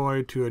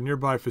convoy to a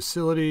nearby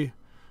facility.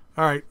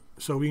 Alright,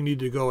 so we need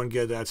to go and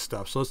get that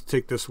stuff. So let's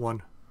take this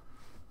one.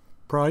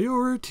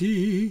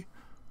 Priority.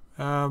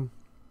 Let's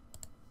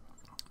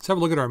have a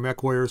look at our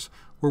mech warriors.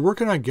 We're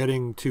working on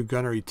getting to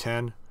gunnery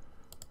 10.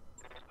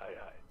 Aye,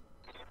 aye.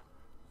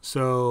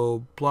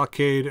 So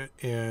Blockade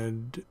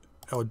and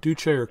El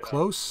Duce are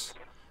close.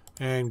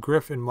 And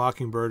Griff and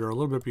Mockingbird are a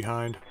little bit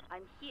behind.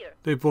 I'm here.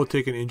 They've both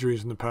taken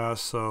injuries in the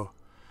past, so...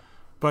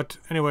 But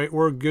anyway,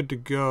 we're good to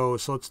go.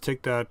 So let's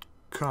take that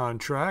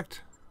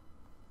contract.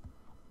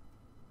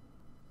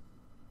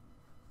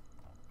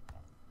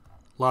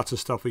 Lots of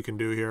stuff we can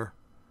do here.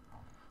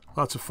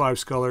 Lots of 5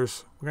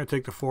 scullers. We're going to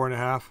take the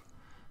 4.5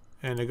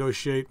 and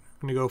negotiate.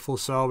 I'm going to go full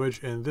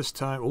salvage. And this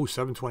time... Oh,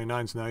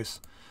 729 is nice.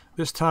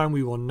 This time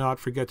we will not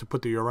forget to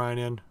put the Orion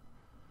in.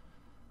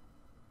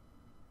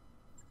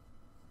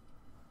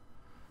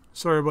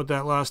 Sorry about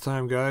that last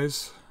time,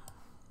 guys.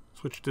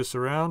 Switch this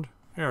around.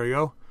 There we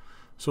go.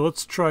 So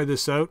let's try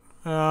this out.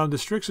 The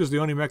Strix is the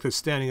only mech that's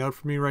standing out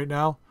for me right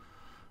now.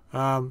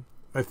 I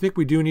think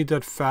we do need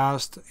that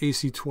fast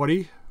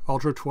AC-20,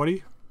 Ultra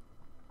 20.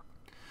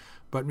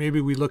 But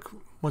maybe we look,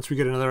 once we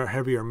get another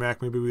heavier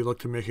mech, maybe we look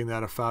to making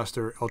that a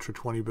faster Ultra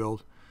 20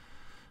 build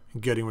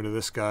and getting rid of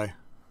this guy.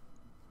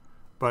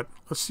 But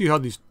let's see how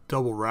these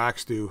double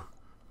racks do.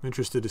 I'm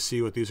interested to see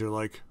what these are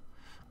like.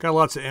 Got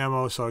lots of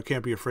ammo, so I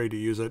can't be afraid to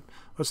use it.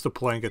 Let's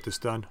deploy and get this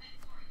done.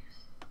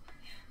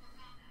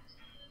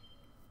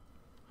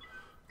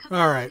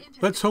 Alright,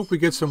 let's hope we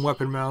get some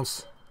weapon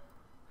mounts.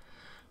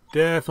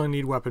 Definitely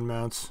need weapon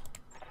mounts.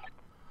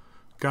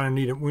 Gotta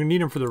need them. We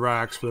need them for the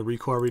racks, for the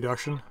recoil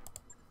reduction.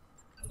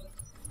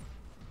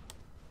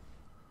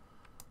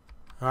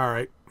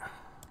 Alright.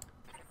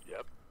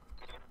 Yep.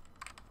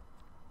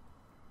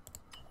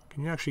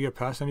 Can you actually get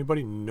past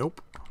anybody?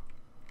 Nope.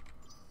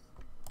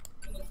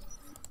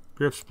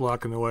 Griff's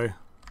blocking the way.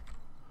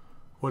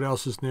 What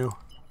else is new?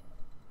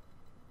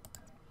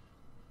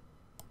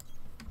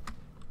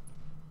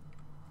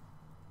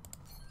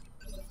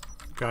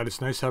 God,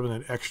 it's nice having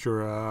that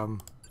extra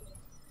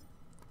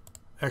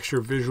extra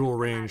visual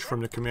range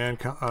from the command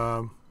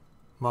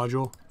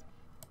module.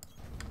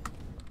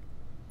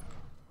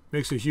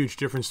 Makes a huge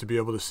difference to be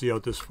able to see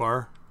out this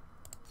far.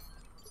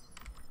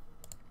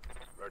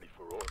 Ready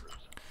for orders.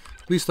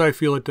 At least I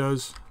feel it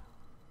does.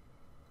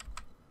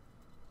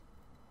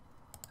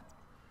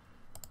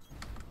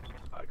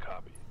 I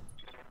copy.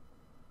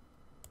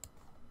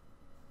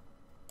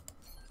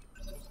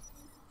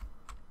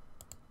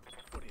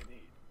 What do you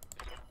need?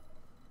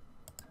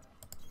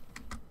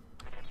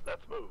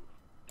 Let's move.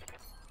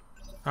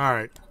 All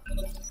right.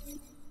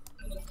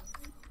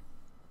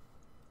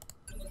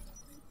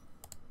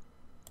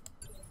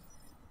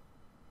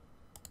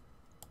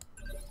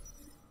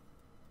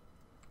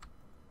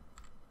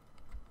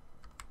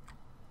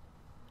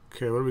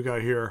 Okay, what do we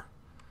got here?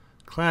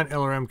 Clan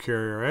LRM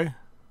carrier, eh?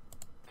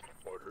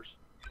 Orders.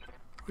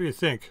 What do you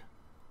think?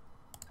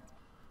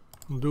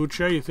 Duce,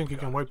 you think you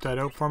can wipe that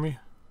out for me?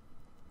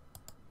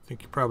 I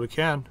think you probably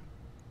can.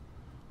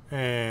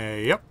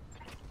 Yep.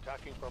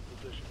 Attacking from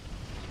position.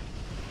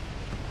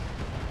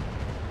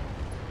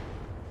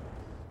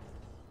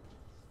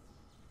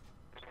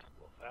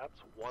 Well,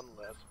 that's one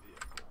less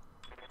vehicle.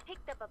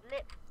 Picked up a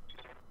blip.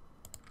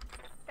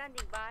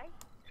 Standing by.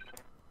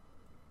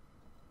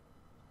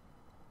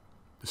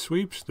 The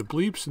sweeps, the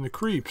bleeps, and the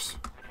creeps.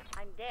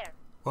 I'm there.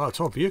 Wow, it's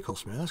all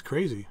vehicles, man. That's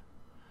crazy.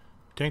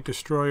 Tank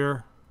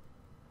destroyer.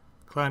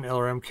 Clan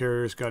LRM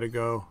carrier's got to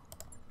go.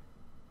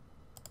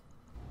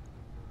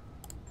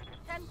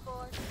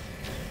 10-4.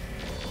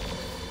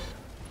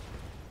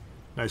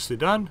 Nicely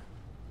done.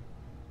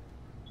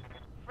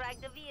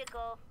 Frag the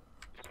vehicle.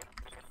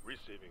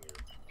 Receiving you.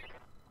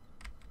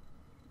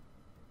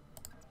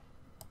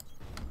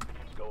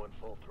 Let's go in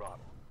full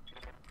throttle.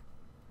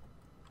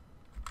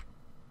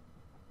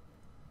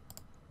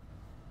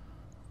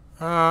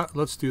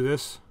 Let's do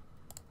this.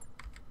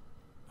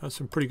 That's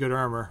some pretty good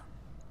armor.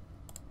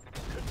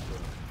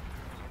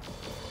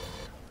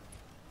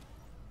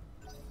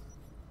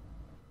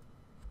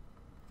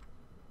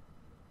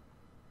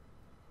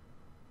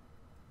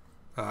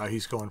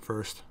 He's going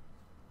first.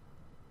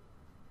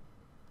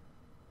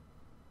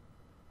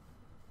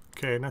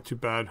 Okay, not too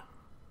bad.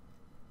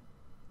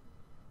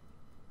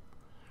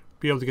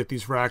 Be able to get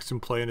these racks in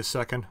play in a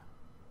second.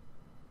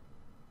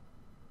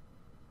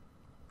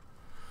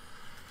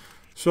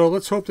 So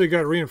let's hope they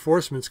got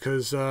reinforcements,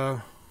 because,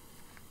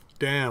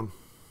 damn.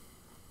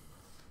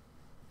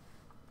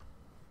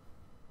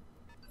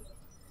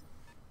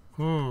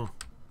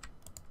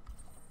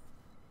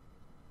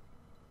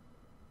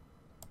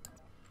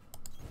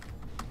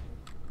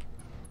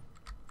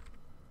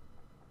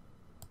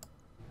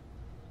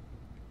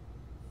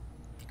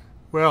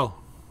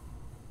 Well.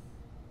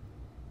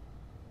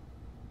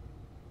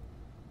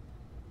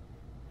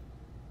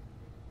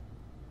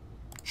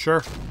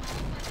 Sure.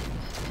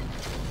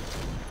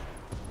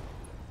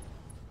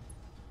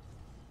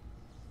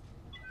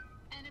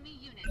 Enemy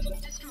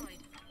unit destroyed.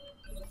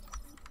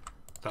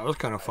 That was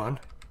kind of fun.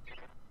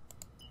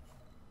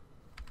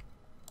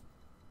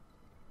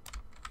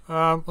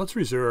 Let's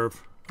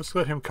reserve. Let's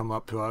let him come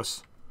up to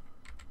us.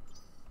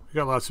 We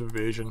got lots of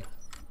evasion.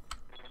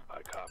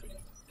 I copy.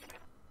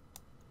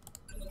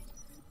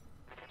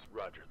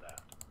 Roger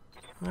that.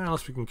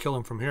 Unless we can kill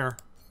him from here.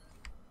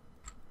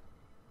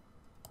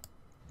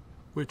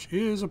 Which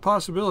is a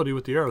possibility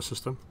with the arrow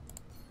system.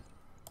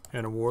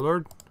 And a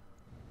warlord.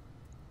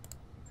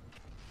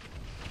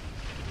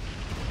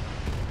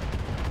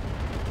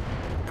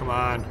 Come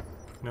on.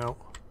 No.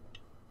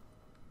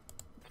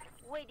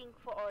 Waiting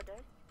for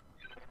orders.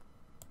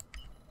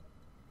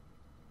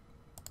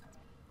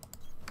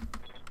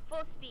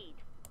 Full speed.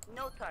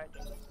 No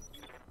target.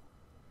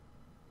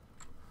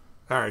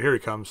 Alright, here he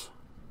comes.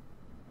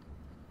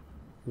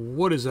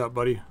 What is up,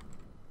 buddy?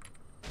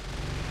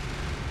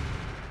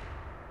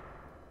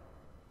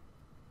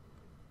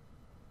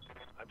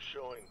 I'm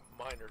showing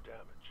minor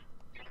damage.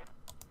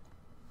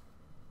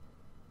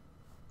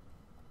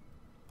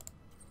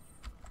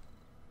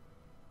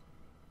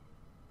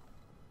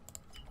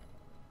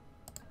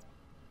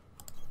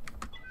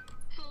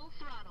 Full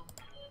throttle.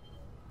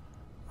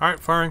 Alright,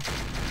 firing.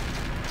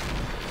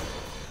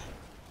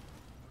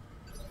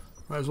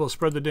 Might as well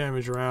spread the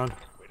damage around.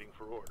 Waiting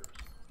for orders.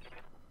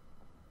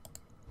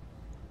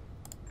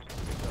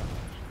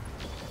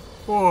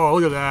 Oh,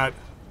 look at that.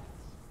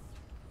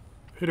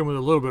 Hit him with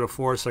a little bit of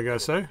force, I gotta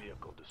say.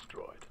 Vehicle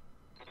destroyed.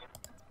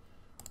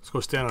 Let's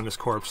go stand on this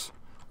corpse.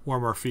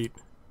 Warm our feet.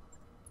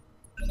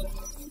 The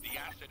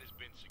asset has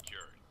been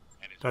secured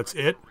and is That's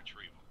ready it? for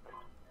retrieval.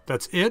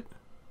 That's it?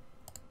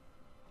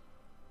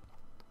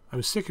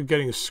 I'm sick of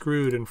getting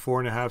screwed in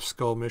 4.5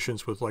 skull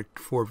missions with like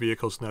 4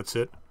 vehicles and that's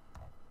it.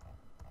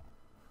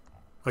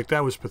 Like,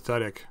 that was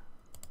pathetic.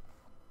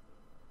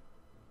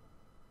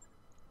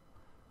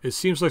 It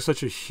seems like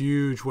such a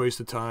huge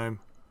waste of time.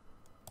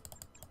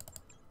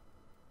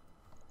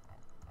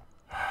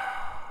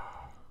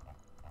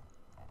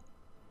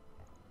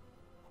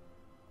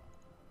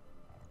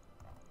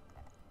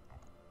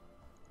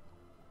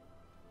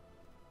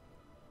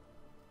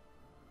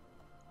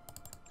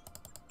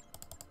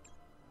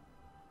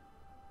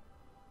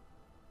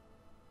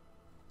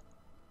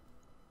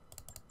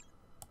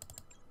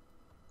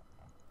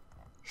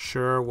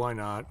 Sure, why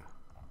not?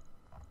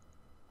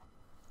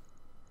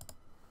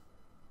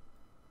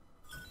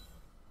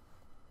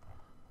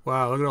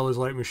 Wow, look at all those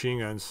light machine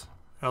guns.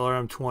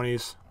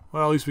 LRM-20s.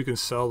 Well, at least we can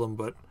sell them,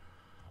 but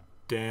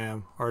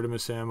damn,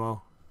 Artemis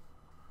ammo.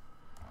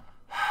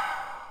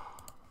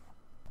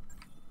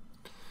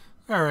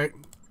 Alright,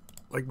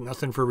 like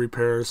nothing for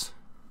repairs.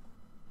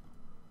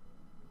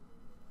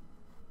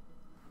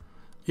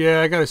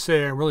 Yeah, I gotta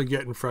say, I'm really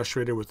getting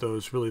frustrated with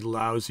those really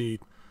lousy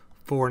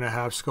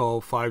 4.5 skull,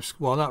 5,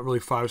 well, not really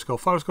 5 skull.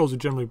 5 skulls have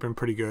generally been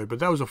pretty good, but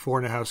that was a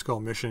 4.5 skull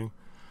mission,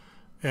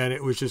 and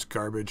it was just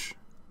garbage.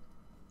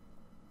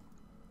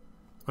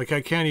 Like,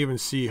 I can't even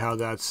see how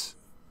that's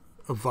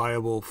a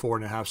viable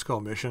 4.5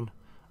 skull mission.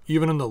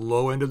 Even on the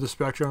low end of the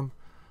spectrum,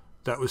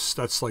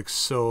 that's like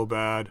so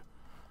bad.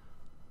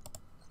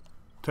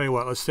 Tell you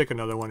what, let's take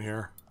another one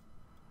here.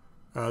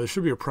 There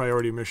should be a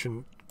priority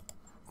mission.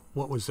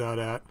 What was that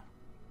at?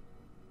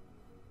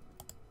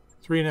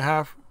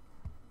 3.5?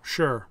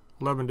 Sure.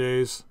 11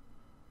 days.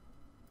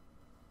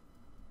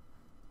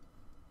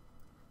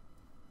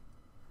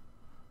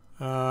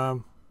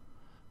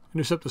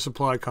 Intercept the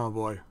supply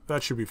convoy.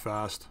 That should be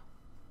fast.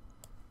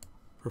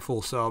 For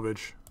full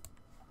salvage.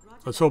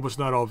 Let's hope it's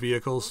not all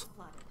vehicles.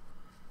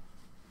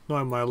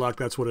 Knowing my luck,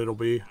 that's what it'll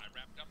be. I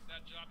wrapped up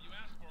that job you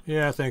asked for.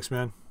 Yeah, thanks,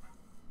 man.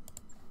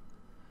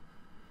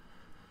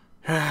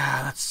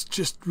 That's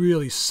just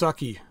really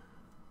sucky.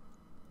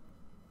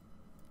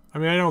 I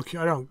mean, I mean,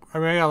 I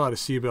got a lot of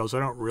C-bills. I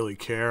don't really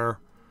care,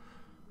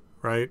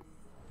 right?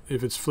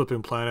 If it's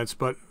flipping planets,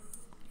 but,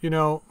 you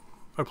know,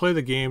 I play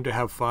the game to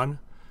have fun.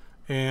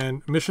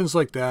 And missions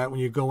like that,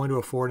 when you go into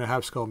a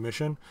 4.5 skull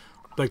mission,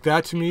 like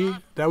that to me,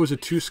 that was a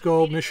 2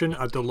 skull mission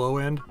at the low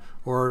end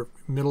or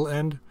middle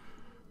end.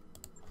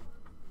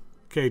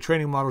 Okay,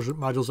 training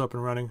modules up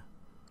and running.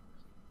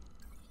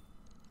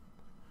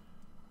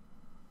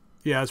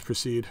 Yeah, let's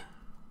proceed.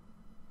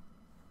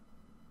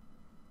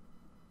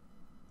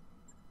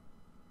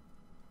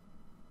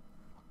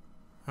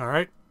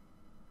 Alright.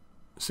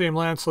 Same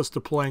Lance, let's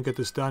deploy and get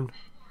this done.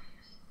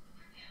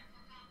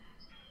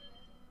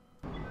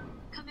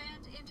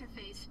 Command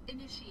interface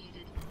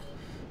initiated.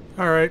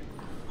 Alright.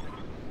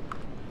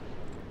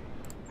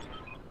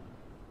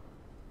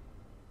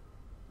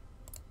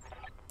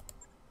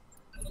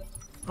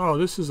 Oh,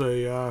 this is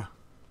a,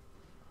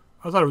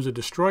 I thought it was a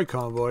destroy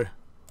convoy.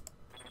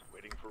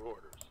 Waiting for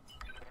orders.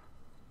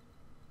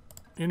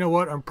 You know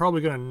what? I'm probably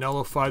going to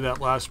nullify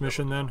that last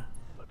mission then.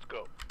 Let's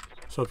go.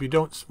 So if you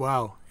don't,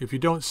 wow, if you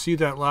don't see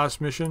that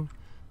last mission,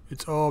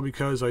 it's all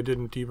because I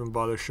didn't even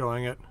bother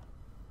showing it.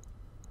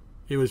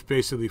 It was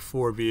basically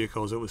 4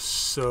 vehicles. It was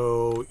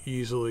so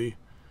easily,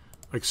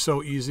 like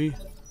so easy.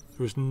 There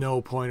was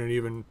no point in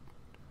even,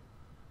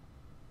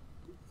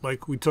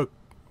 like we took,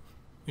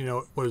 you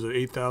know, what is it,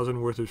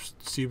 8,000 worth of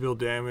civil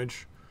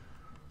damage.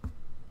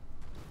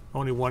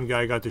 Only one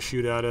guy got to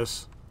shoot at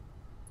us.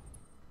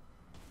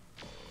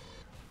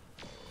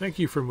 Thank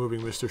you for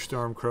moving, Mr.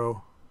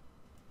 Stormcrow.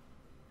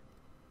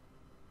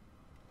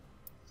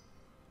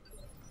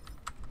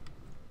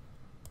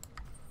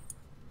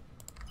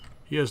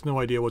 He has no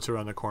idea what's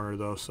around the corner,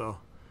 though, so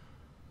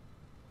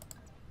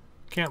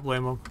can't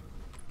blame him.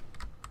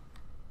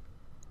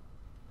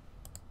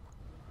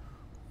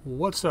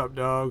 What's up,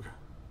 dog?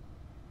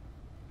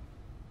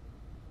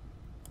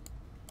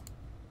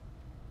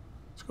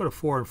 Let's go to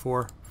 4 and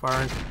 4.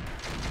 Firing.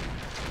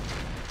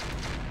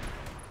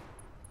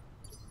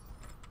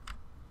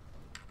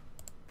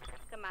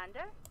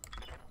 Commander?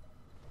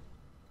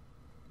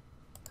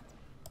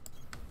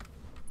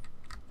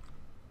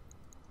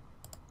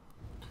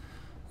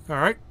 All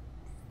right,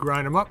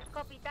 grind him up.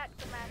 Copy that,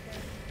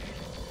 Commander.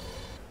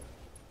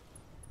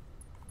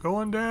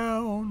 Going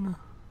down.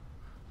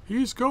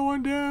 He's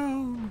going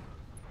down.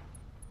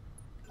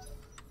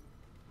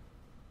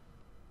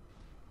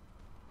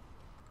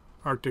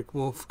 Arctic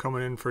Wolf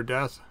coming in for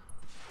death.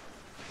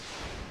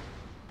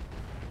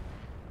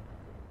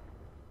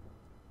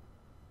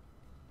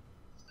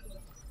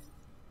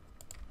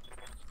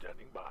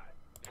 Standing by.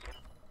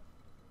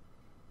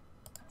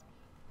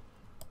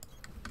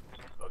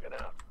 Looking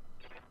out.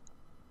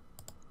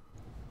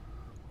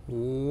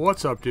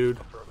 What's up, dude?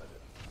 Affirmative.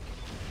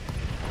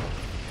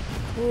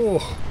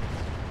 Oh,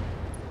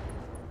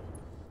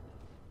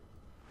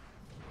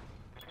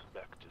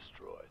 Mech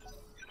destroyed.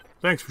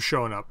 thanks for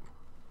showing up.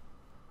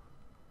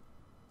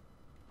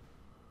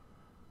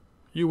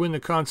 You win the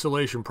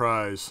consolation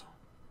prize.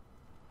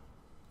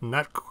 And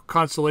that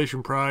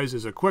consolation prize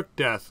is a quick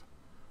death.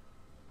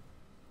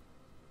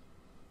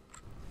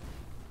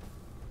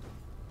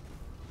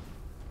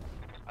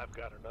 I've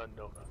got an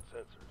unknown on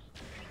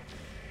sensors.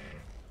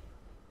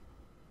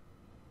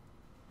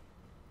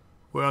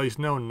 Well, he's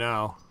known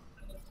now.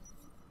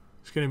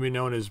 He's going to be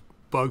known as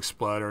Bug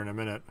Splatter in a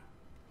minute.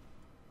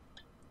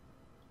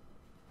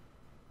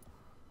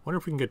 Wonder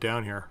if we can get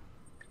down here.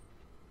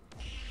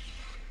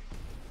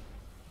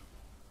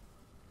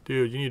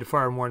 Dude, you need to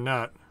fire more than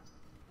that.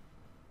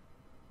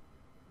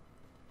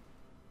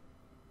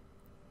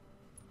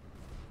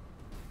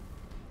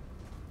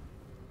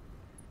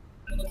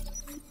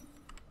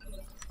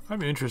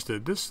 I'm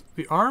interested.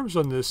 The arms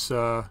on this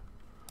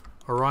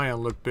Orion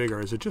look bigger.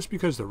 Is it just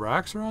because the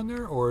racks are on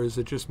there, or is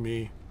it just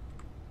me?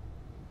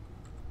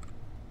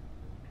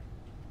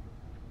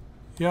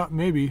 Yeah,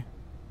 maybe.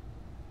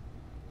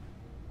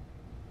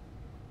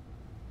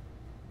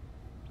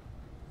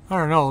 I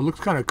don't know. It looks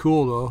kind of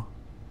cool, though.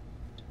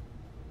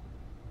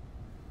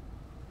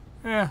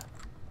 Yeah.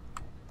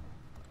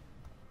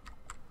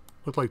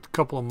 Looked like a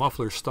couple of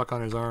mufflers stuck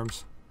on his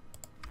arms.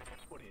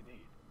 What do you need?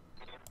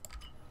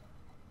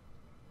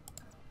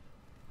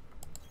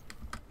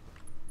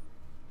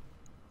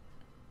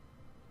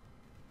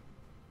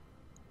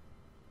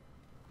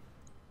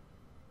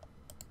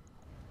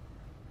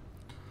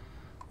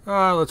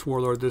 Let's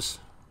Warlord this.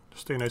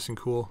 Stay nice and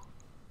cool.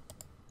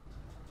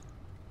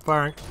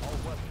 Firing. All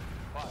weapons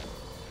fire.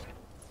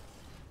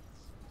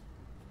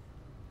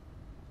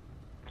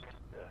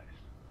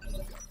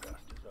 Nice. Got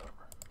past his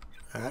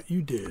armor. That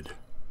you did.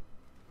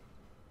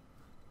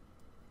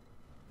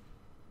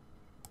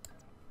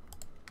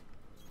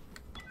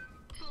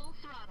 Full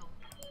throttle.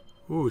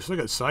 Ooh, still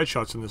got side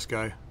shots in this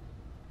guy.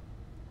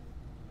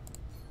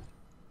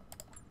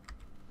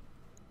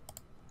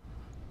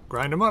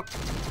 Grind him up.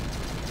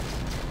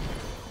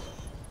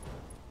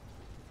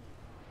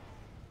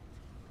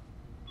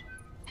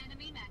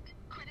 Enemy mech.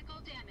 Critical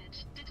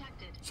damage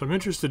detected. So I'm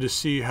interested to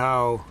see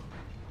how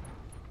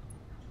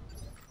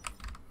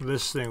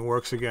this thing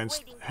works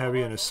against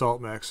heavy and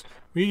assault mechs.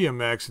 Medium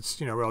mechs, it's,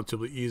 you know,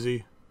 relatively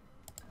easy.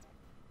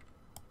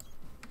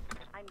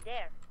 I'm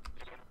there.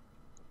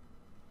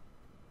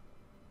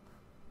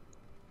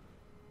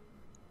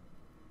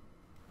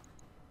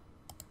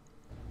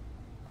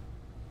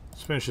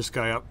 Let's finish this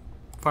guy up.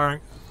 Firing.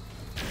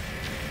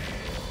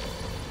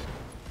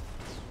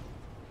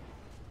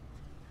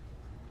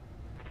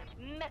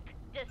 Mech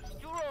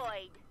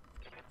destroyed.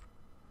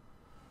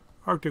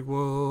 Arctic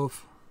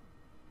Wolf.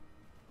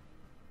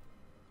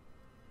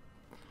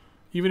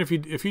 Even if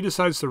he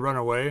decides to run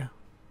away,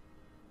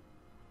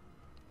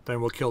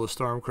 then we'll kill the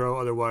Stormcrow.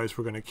 Otherwise,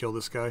 we're going to kill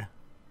this guy.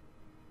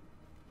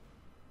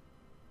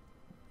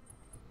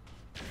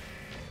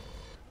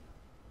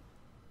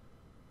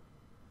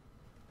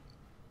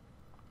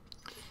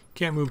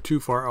 Can't move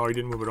too far. Oh, he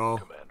didn't move at all.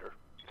 Commander.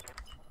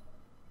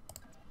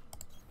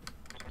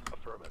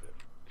 Affirmative.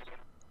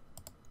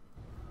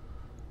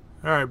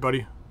 All right,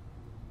 buddy.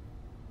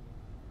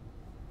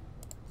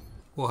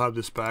 We'll have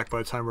this back by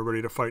the time we're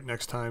ready to fight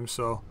next time,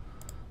 so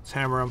let's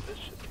hammer him. This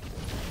should be good.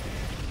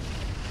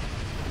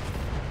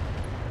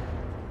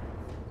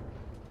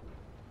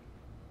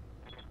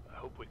 I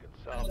hope we can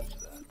salvage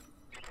that.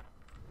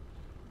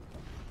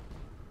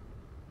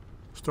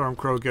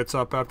 Stormcrow gets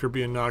up after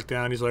being knocked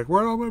down. He's like,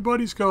 where'd all my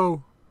buddies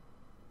go?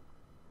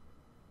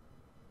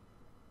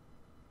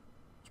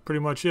 That's pretty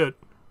much it.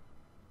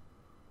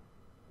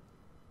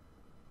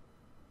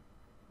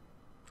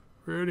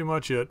 Pretty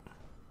much it.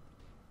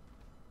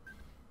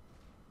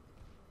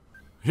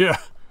 Yeah,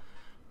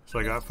 So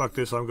I got, fuck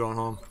this, I'm going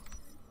home.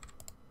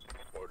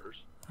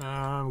 Orders.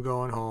 I'm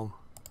going home.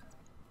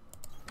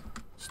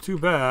 It's too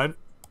bad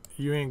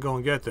you ain't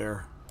gonna get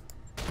there.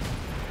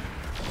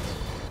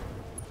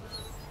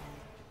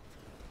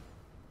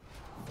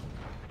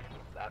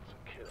 That's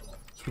a kill.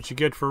 That's what you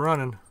get for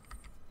running.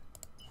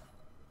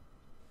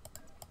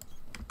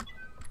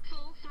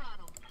 Full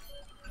throttle.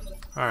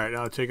 Alright,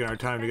 now taking our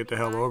time to get the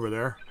hell over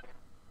there.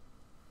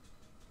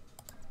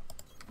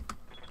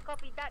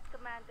 Copy that,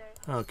 Commander.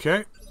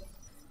 Okay.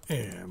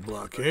 And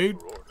blockade.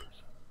 For orders.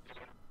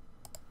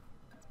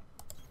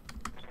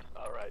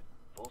 All right,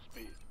 full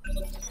speed.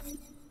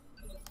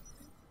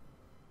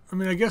 I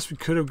mean, I guess we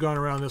could have gone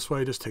around this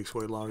way. It just takes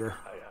way longer.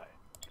 Aye,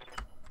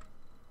 aye.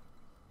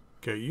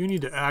 Okay, you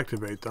need to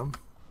activate them.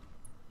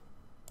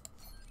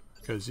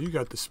 Because you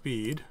got the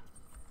speed.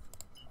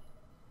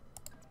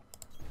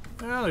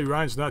 Well,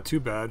 Orion's not too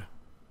bad.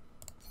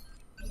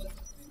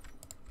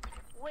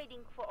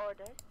 Waiting for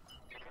orders.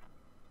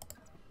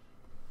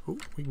 Ooh,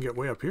 we can get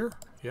way up here.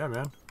 Yeah,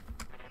 man.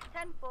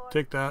 10-4.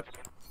 Take that.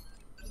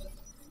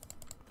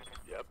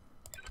 Yep.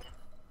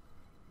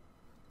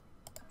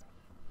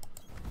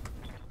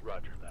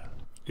 Roger that.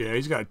 Yeah,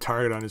 he's got a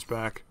target on his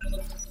back.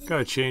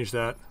 Gotta change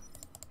that.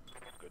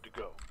 Good to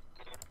go.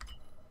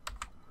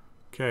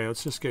 Okay,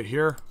 let's just get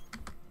here.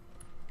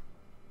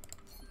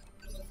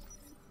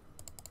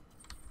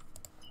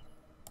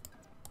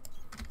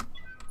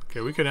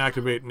 Okay, we can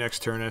activate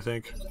next turn, I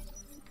think.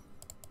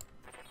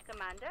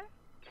 Commander.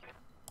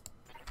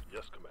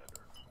 Yes, Commander.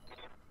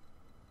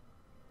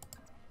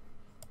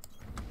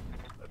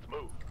 Let's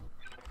move.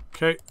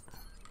 Okay,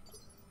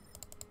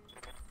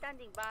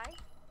 Standing by.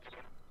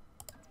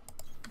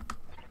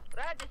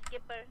 Roger,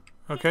 Skipper.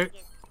 okay. Taking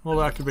it.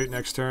 We'll activate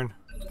next turn.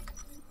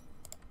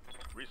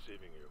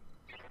 Receiving you.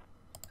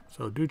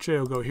 So Duce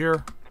will go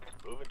here.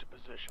 Move into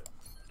position.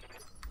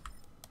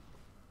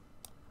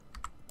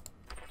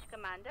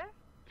 Commander.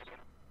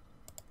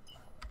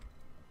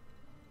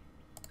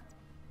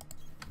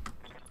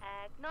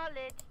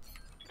 Acknowledged.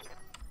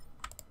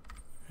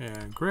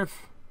 And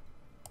Griff.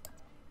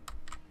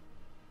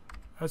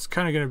 That's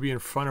kind of going to be in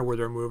front of where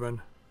they're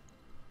moving.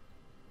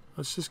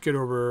 Let's just get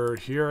over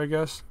here, I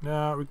guess.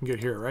 No, we can get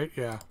here, right?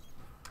 Yeah.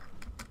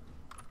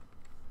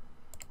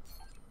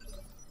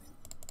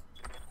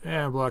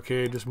 And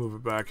blockade, just move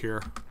it back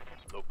here.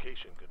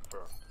 Location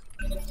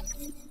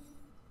confirmed.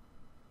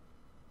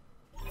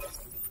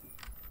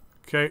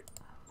 Okay.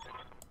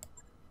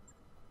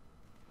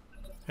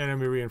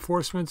 Enemy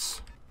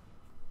reinforcements.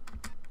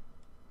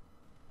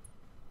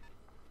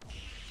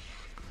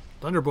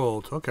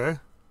 Thunderbolt, okay.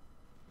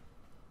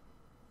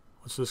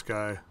 What's this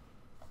guy?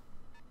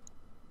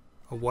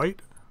 A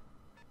white?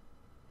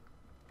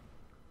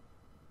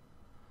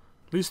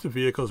 At least the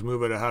vehicles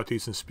move at a half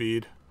decent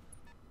speed.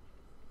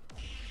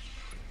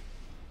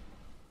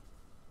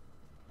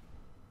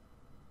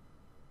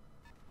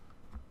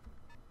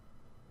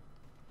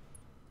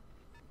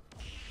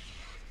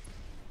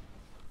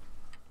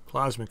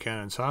 Plasma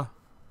cannons, huh?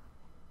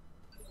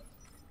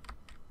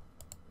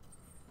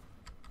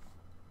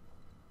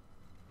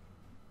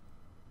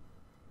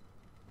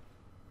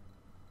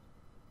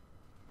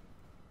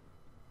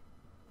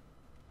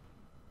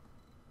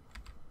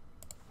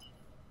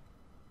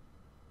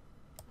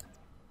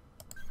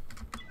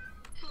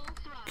 Full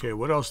throttle. Okay,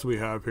 what else do we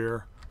have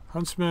here?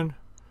 Huntsman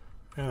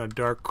and a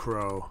Dark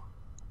Crow.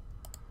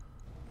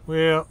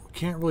 Well, we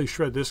can't really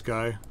shred this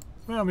guy.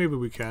 Well, maybe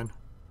we can.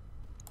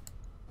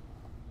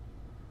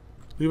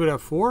 Leave it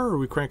at 4 or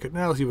we crank it?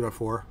 Now let's leave it at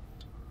 4.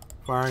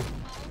 Firing. All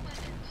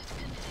weapons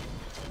committed.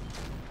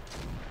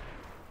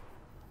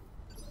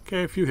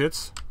 Okay, a few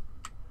hits.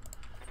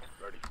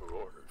 Ready for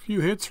orders.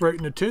 Few hits right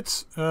in the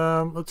tits.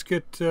 Let's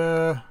get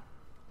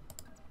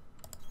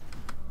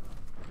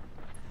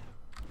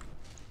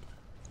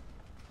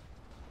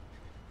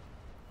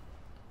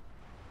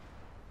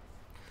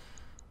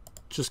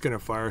just gonna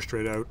fire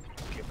straight out.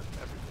 Give us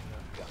everything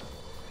I've got.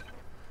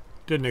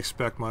 Didn't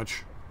expect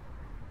much.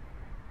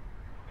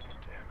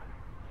 Damn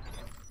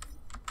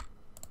it.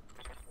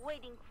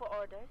 Waiting for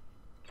orders.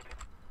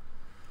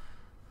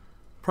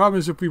 Problem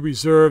is if we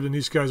reserve, then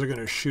these guys are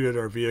gonna shoot at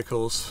our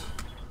vehicles.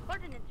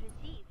 Coordinates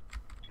received.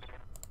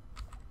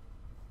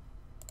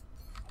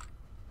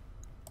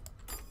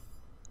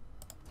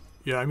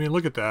 Yeah, I mean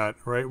look at that,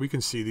 right? We can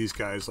see these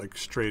guys like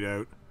straight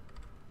out.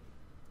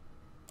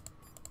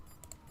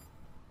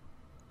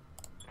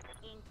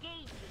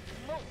 Engaging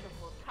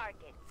multiple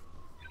targets.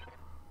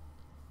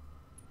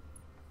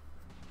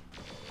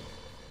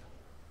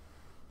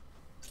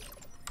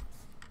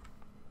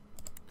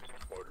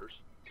 Orders.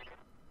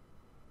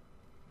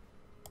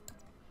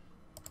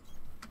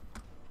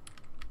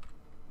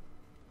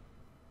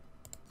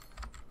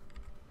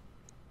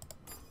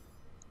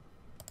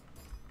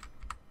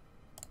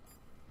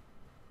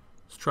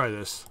 Let's try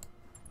this.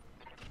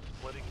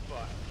 Splitting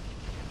fire.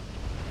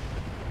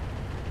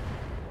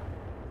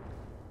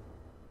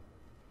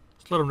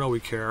 Let's let them know we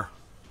care.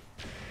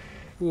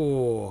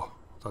 Oh,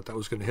 thought that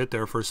was gonna hit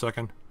there for a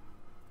second.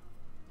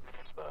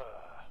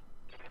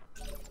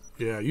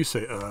 Yeah, you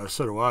say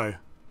so do I.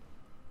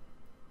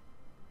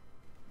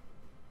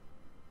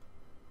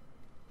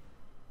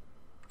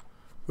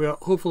 Well,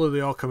 hopefully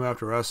they all come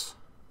after us.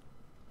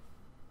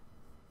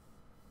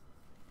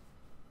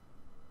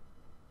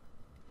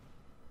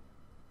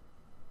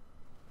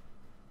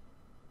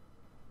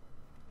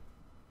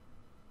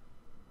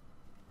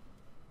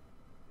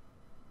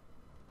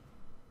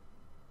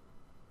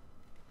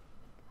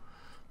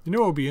 You know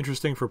what would be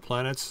interesting for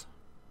planets?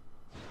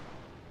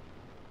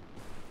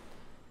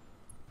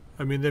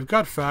 I mean, they've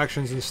got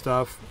factions and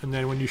stuff, and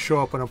then when you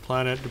show up on a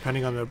planet,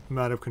 depending on the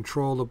amount of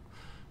control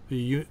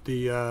the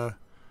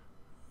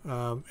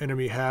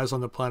enemy has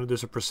on the planet,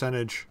 there's a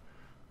percentage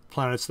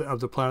of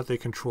the planet they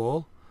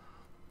control.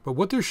 But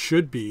what there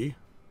should be,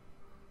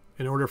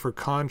 in order for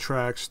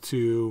contracts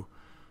to,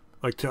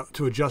 like,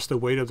 to adjust the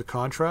weight of the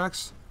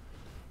contracts,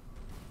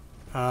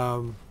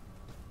 there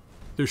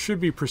should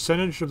be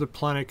percentage of the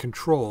planet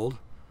controlled,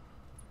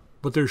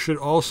 but there should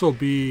also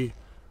be,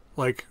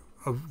 like,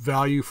 a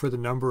value for the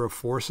number of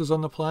forces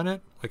on the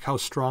planet, like how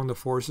strong the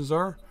forces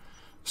are,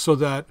 so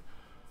that,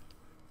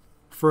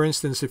 for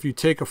instance, if you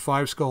take a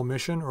 5-skull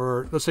mission,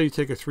 or let's say you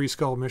take a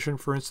 3-skull mission,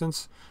 for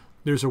instance,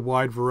 there's a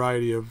wide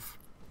variety of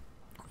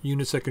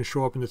units that can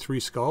show up in the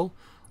 3-skull.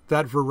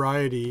 That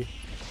variety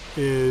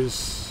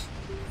is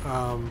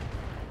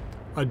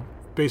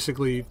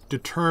basically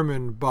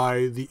determined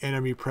by the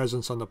enemy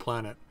presence on the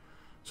planet.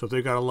 So if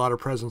they've got a lot of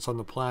presence on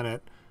the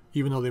planet,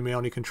 even though they may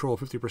only control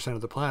 50%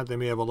 of the planet, they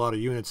may have a lot of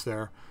units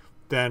there,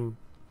 then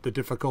the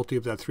difficulty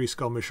of that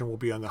 3-skull mission will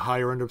be on the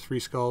higher end of 3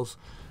 skulls.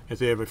 If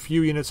they have a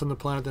few units on the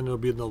planet, then it'll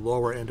be in the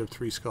lower end of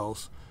 3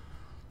 skulls.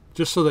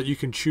 Just so that you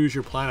can choose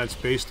your planets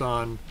based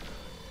on,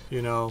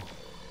 you know,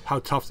 how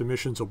tough the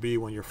missions will be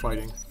when you're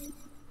fighting.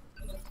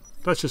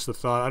 That's just a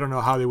thought. I don't know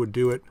how they would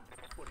do it.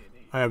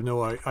 I have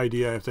no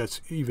idea if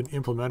that's even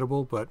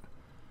implementable, but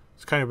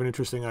it's kind of an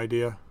interesting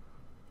idea.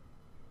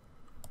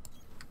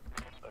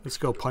 Let's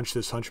go punch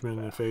this henchman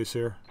in the face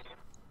here.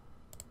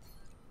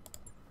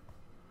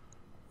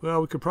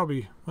 Well, we could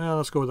probably... Well,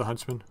 let's go with the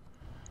huntsman.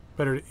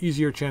 Better,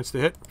 easier chance to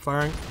hit.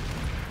 Firing.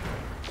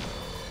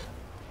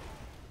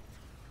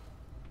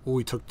 Oh,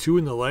 he took 2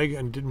 in the leg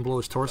and didn't blow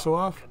his torso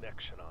off?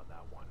 Connection on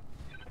that one.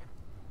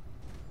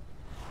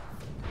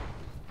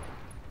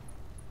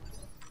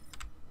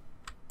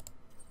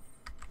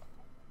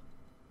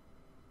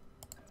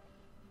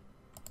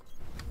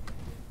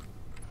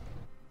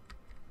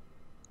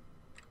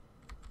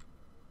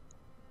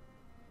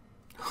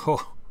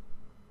 Oh.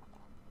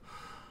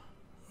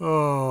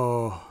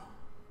 Oh.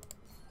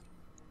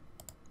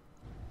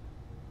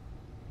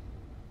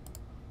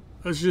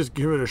 Let's just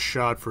give it a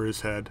shot for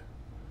his head.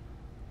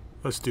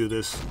 Let's do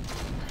this.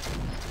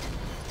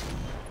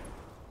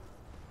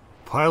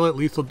 Pilot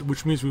lethal,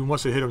 which means we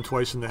must have hit him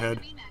twice in the head.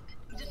 Enemy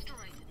mech destroyed.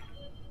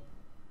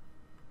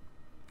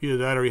 Either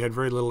that or he had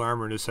very little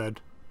armor in his head.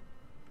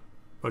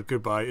 But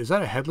goodbye. Is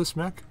that a headless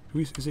mech?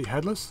 Is he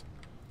headless?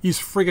 He's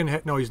friggin'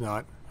 head. No, he's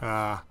not.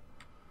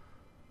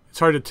 It's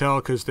hard to tell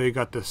because they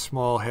got the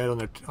small head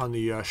on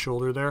the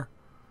shoulder there.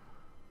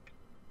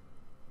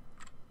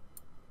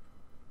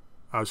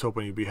 I was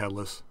hoping he'd be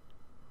headless.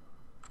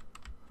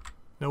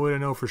 No way to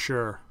know for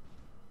sure.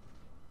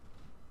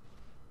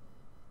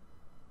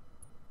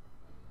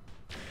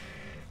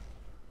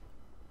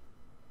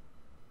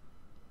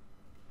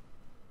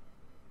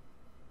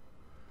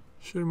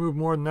 Should have moved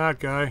more than that,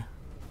 guy.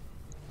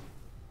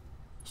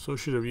 So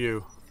should have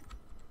you.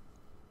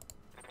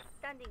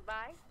 Standing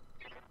by.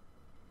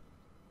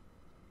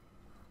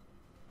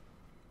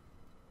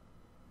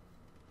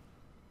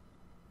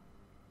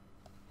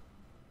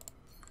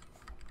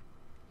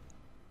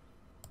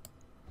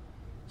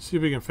 See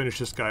if we can finish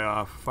this guy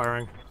off.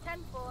 Firing.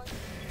 10-4.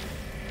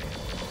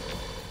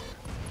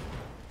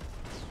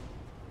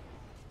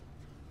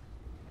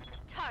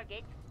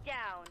 Target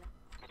down.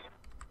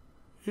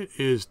 It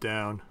is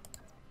down.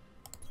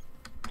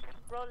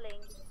 Rolling.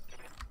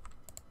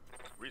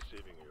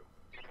 Receiving you.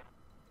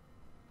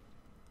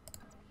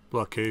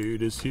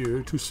 Blockade is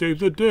here to save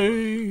the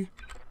day.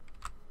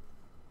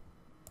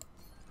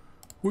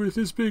 With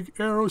his big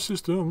arrow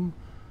system.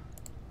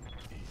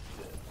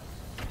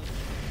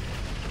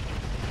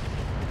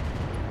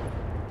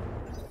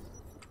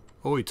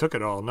 Oh, he took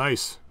it all.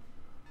 Nice.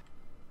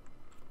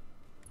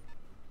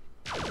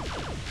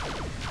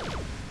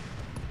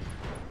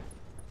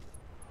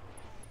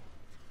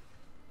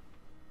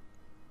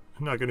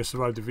 I'm not going to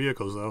survive the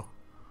vehicles, though.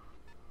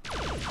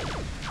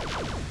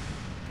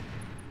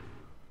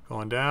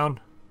 Going down.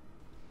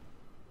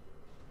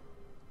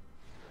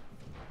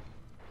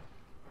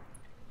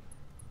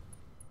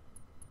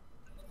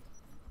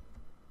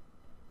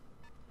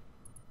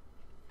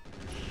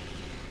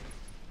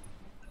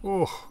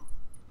 Oh.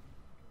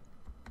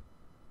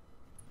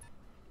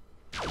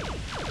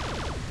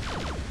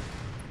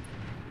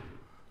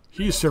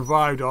 He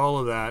survived all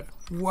of that.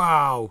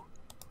 Wow.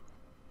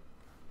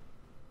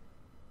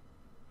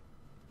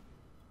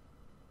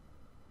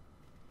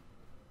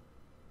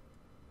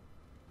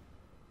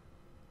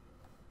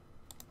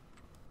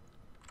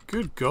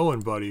 Good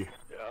going, buddy.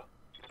 Yeah.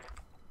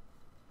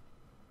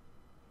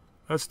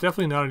 That's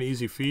definitely not an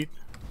easy feat.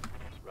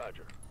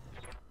 Roger.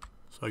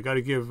 So So I got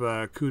to give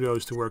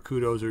kudos to where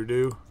kudos are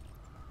due.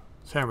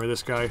 Let's hammer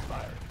this guy.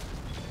 Fire.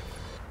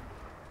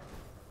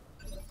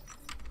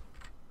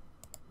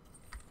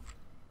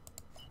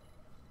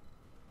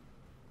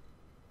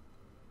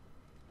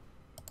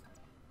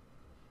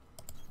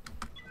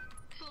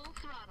 Full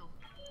throttle.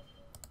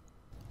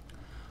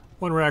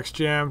 One rack's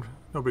jammed.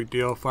 No big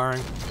deal.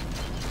 Firing.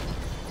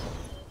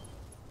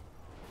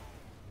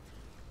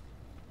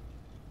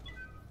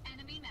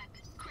 Enemy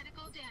mech.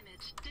 Critical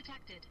damage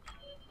detected.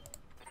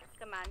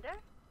 Commander?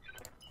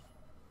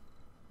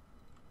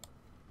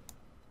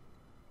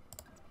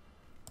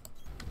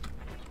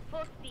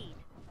 Full speed.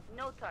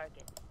 No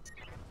target.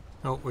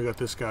 Oh, we got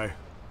this guy.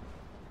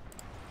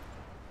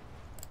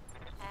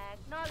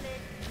 Acknowledge.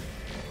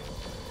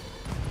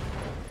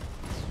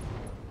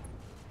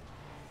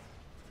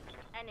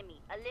 Enemy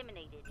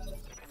eliminated.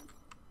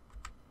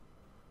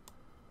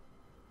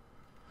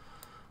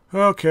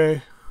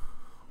 Okay.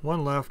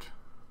 One left.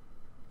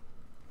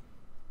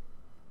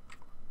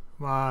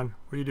 Come on.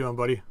 What are you doing,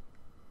 buddy?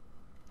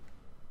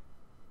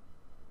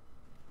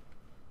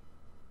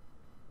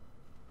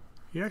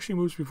 He actually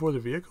moves before the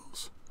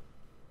vehicles?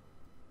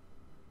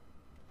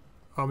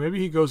 Oh, maybe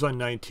he goes on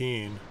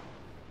 19.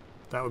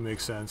 That would make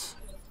sense.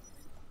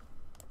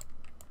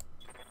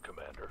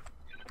 Commander.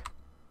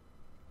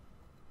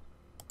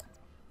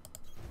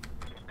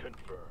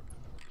 Confirmed.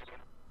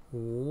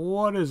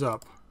 What is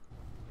up?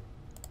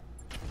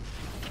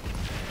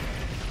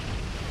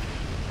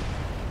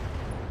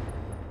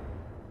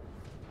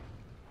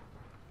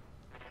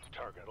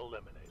 Target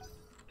eliminated.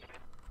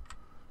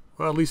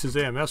 Well, at least his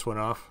AMS went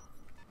off.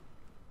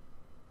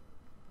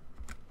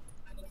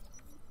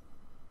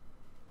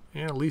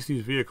 And at least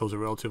these vehicles are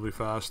relatively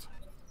fast.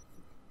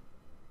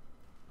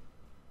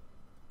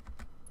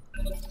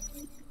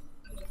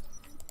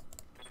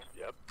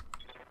 Yep.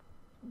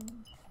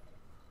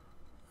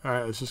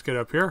 Alright, let's just get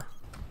up here.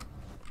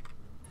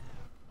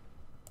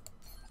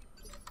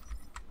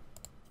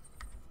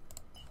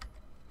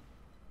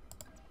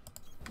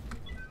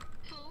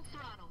 Full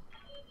throttle.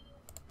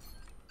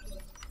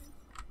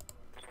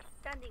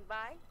 Standing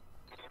by.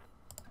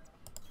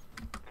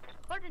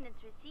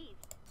 Coordinates received.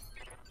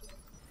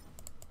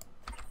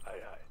 Aye,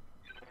 aye.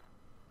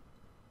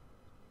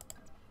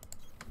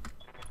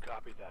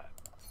 Copy that.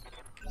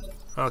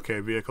 Okay,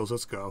 vehicles,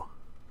 let's go.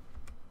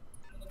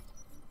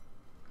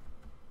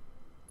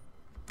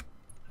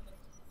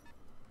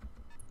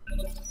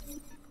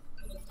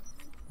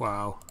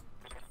 Wow.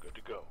 Good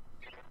to go.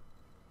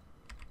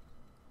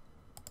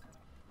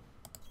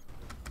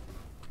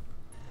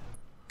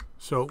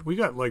 So we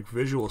got like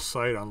visual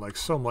sight on like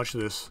so much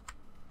of this.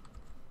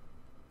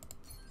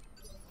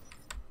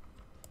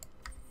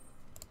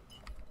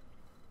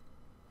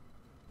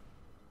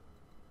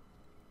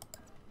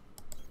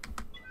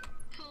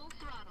 Full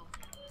throttle.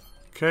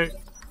 Okay.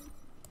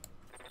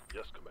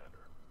 Yes,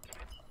 Commander.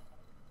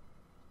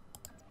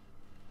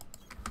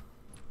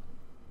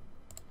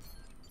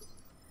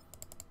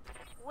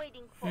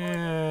 Waiting for orders.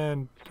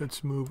 And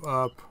let's move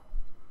up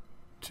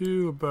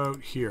to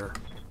about here.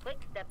 Quick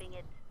stepping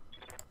it.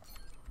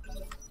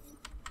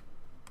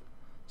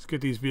 Let's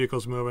get these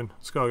vehicles moving.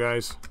 Let's go,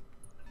 guys.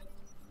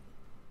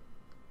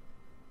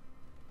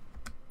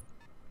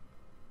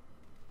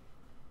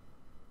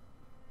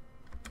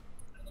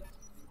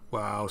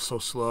 Wow, so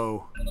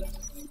slow.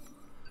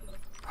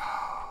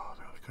 Oh,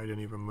 that guy didn't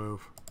even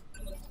move.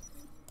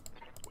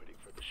 Waiting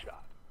for the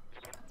shot.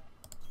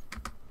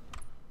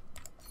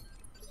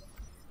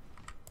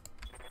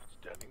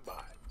 Standing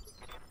by.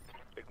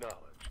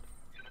 Acknowledged.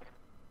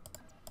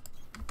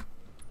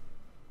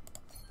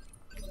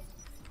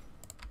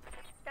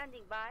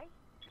 Standing by.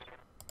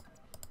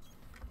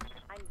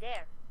 I'm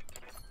there.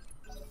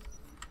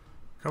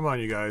 Come on,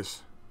 you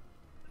guys.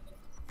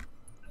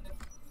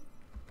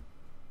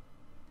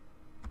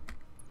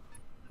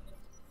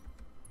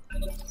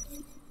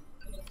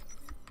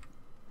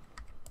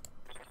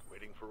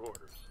 Waiting for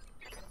orders.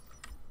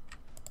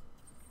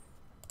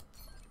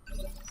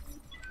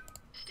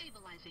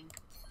 Stabilizing.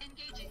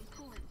 Engaging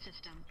coolant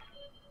system.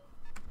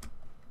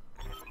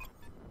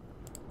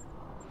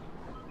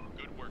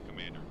 Good work,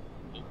 Commander.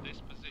 Hold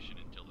this position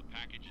until the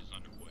package is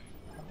underway.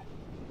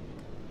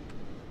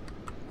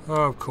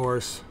 Oh, of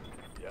course.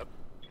 Yep.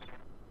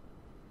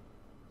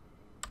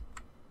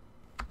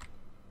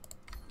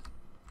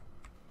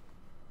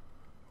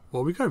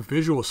 Well, we got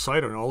visual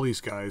sight on all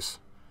these guys.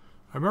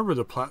 I remember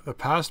the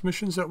past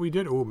missions that we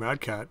did. Oh,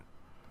 Mad Cat.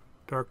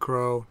 Dark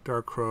Crow,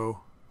 Dark Crow.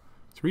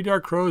 3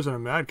 Dark Crows and a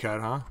Mad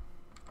Cat, huh?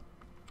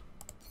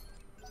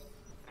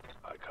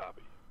 I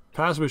copy.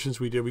 Past missions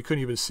we did, we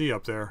couldn't even see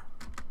up there.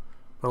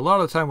 But a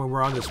lot of the time when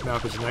we're on this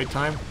map, it's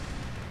nighttime.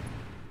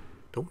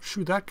 Don't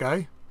shoot that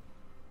guy.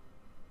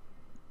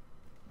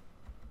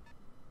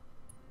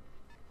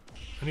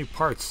 I need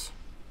parts.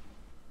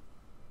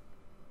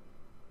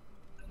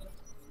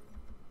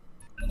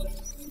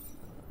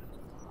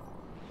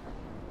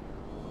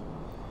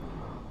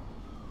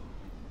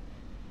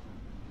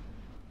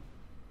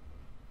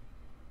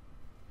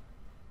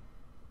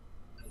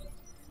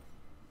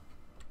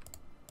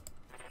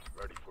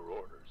 Ready for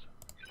orders.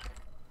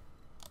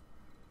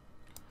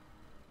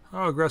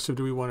 How aggressive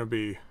do we want to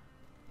be?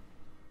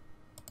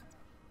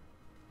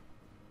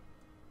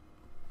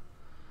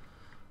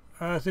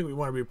 I think we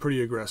want to be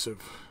pretty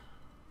aggressive.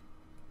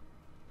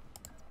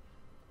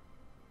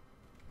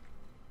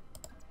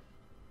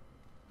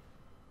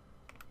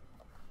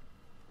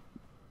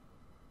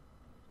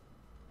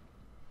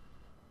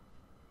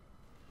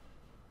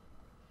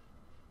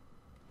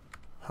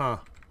 Huh.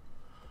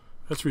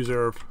 Let's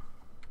reserve.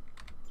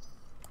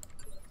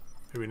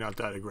 Maybe not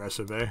that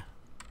aggressive, eh?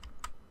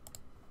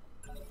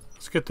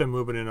 Let's get them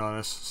moving in on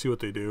us, see what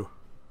they do.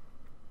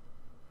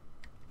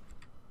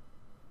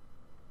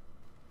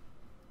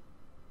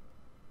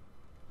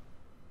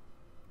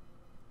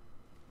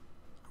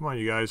 Come on,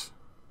 you guys.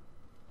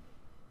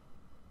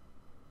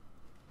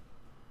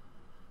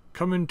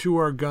 Come into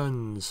our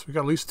guns. We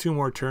got at least 2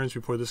 more turns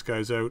before this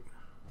guy's out.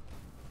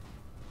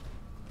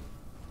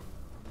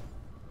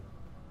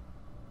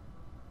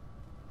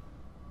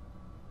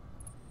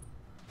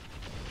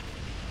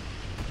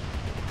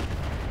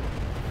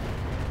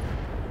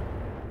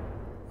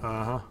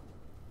 Uh-huh.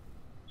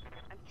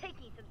 I'm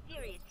taking some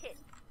serious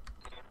hits.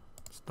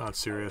 It's not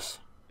serious.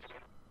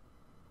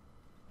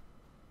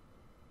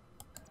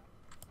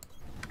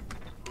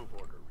 Move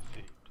order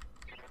received.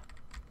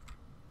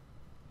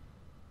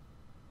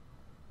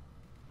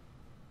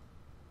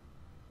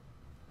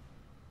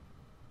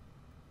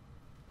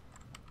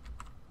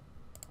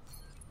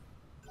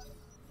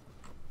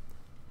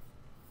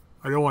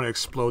 I don't want to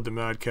explode the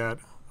Mad Cat.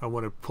 I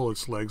want to pull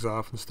its legs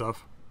off and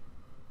stuff.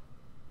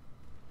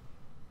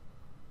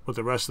 But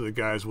the rest of the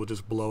guys will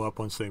just blow up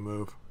once they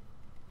move.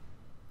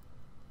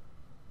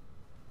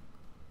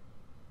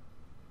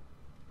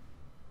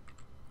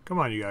 Come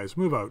on, you guys,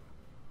 move out.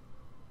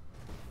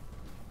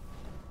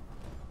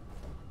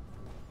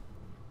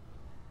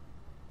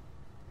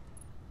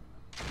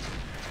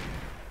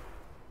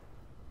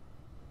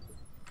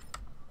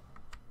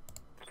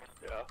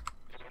 Yeah.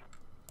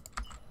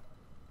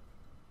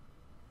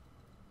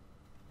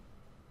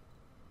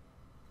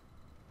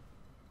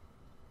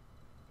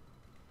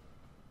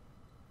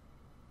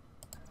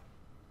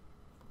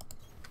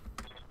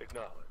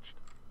 Acknowledged.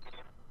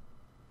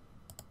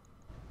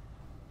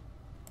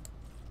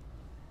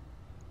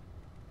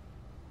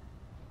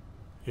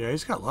 Yeah,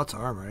 he's got lots of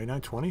armor, eh?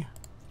 920?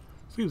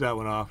 Let's leave that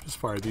one off. Just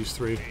fire these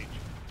 3.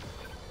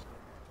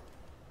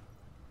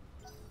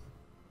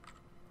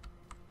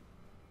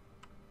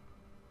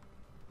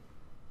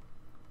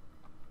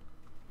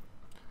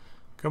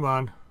 Come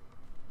on.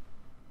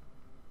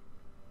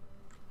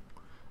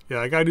 Yeah,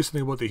 I gotta do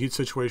something about the heat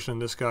situation on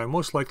this guy.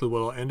 Most likely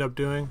what I'll end up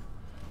doing,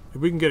 if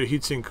we can get a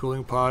heatsink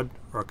cooling pod,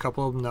 or a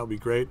couple of them, that would be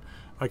great.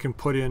 I can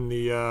put in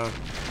the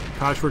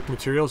patchwork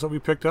materials that we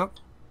picked up.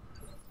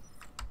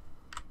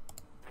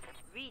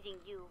 Reading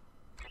you.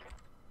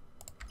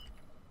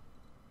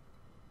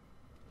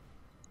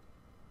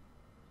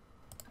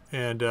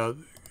 And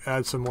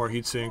add some more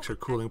heat sinks or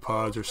cooling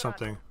pods or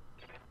something.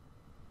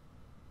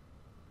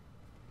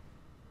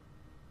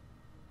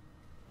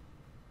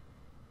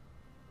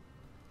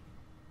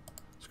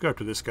 Let's go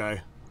after this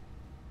guy.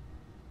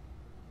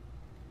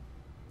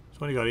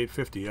 It's only got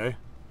 850, eh?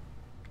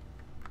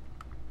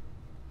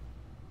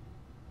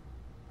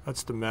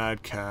 That's the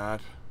Mad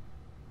Cat.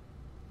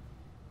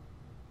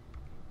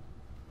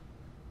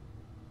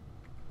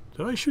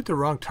 Did I shoot the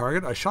wrong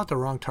target? I shot the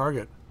wrong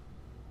target.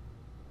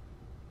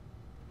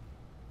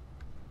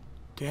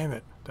 Damn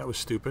it. That was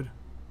stupid.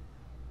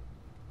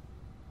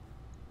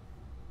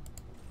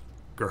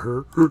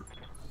 Firing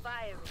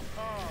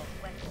all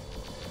weapons.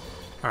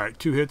 Alright,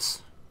 2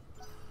 hits.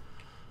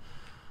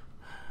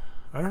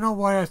 I don't know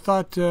why I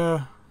thought,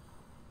 yeah,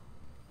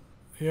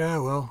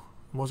 well,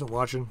 I wasn't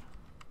watching.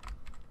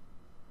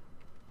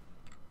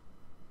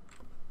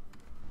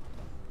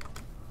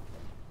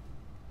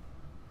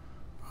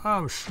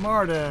 I'm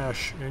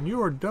smartash, and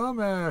you're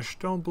dumbash.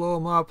 Don't blow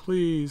him up,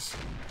 please.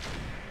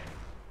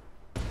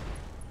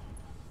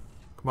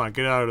 Come on,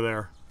 get out of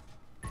there.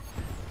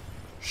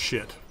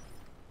 Shit.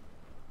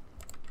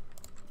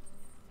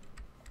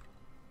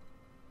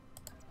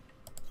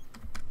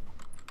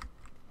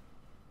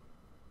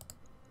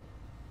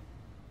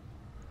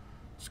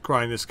 Let's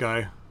grind this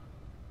guy.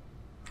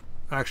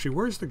 Actually,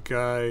 where's the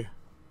guy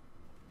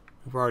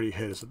we've already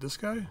hit? Is it this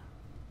guy?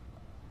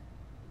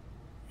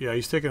 Yeah,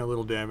 he's taking a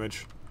little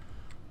damage.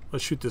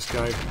 Let's shoot this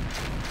guy.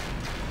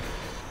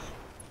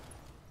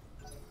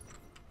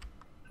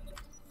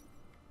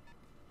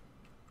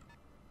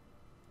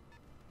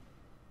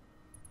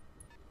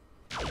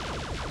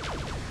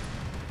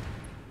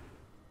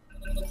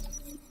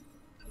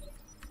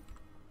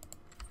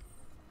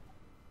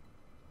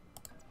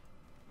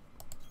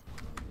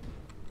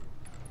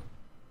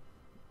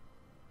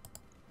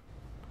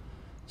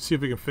 See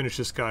if we can finish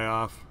this guy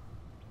off.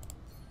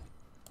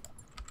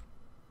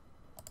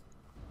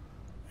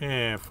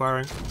 And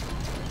firing.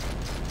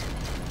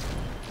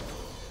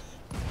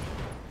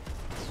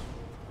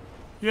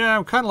 Yeah,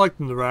 I'm kind of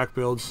liking the rack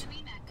builds.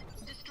 Enemy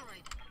mech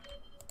destroyed.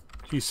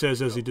 He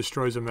says as he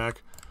destroys a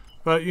mech.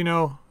 But, you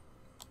know,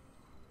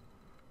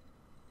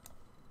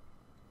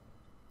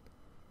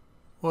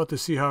 We'll have to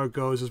see how it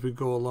goes as we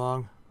go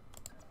along.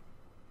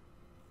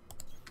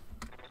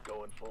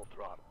 Going full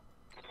throttle.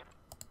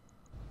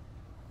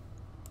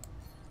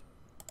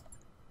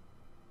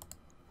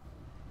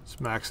 Let's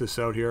max this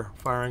out here.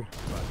 Firing.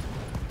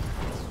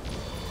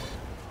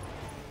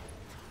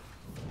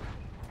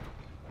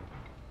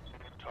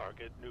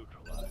 Target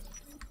neutralized.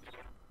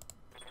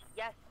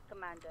 Yes,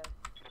 Commander.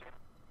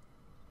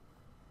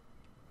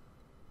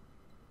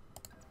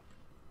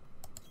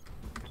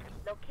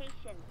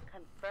 Location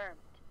confirmed.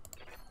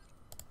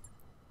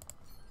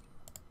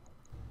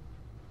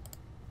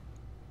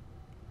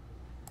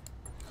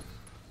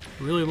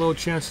 Really low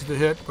chances to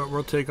hit, but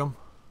we'll take them.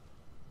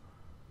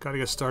 Gotta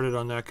get started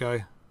on that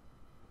guy.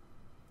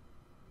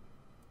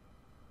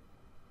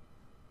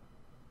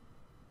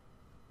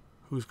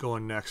 Who's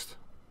going next?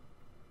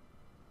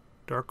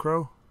 Dark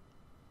Crow?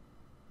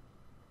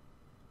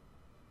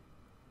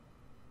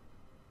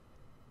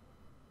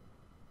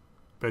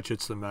 Bet you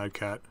it's the Mad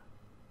Cat.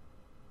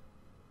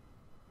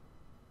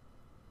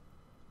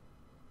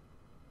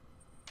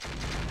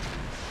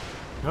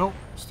 Nope,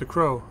 it's the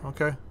Crow.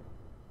 Okay.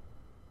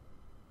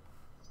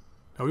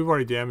 Now we've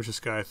already damaged this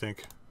guy, I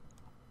think.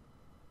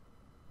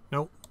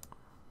 Nope.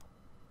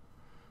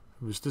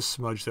 It was this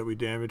smudge that we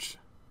damaged.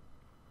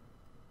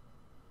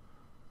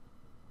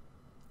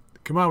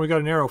 Come on, we got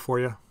an arrow for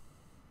you.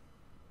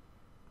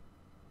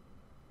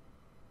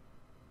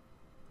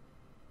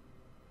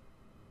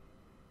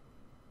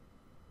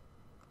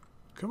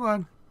 Come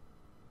on.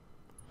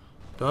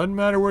 Doesn't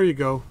matter where you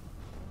go.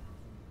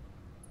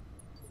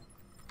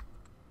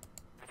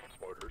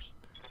 Orders.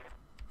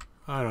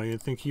 I don't even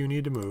think you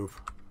need to move.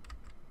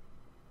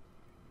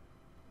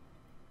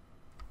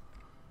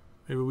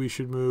 Maybe we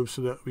should move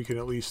so that we can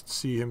at least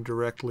see him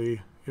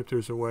directly if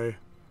there's a way.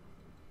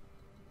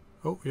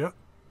 Oh, yeah.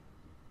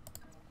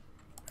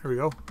 There we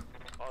go.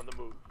 On the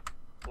move.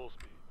 Full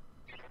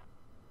speed.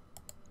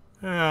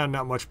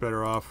 Not much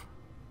better off.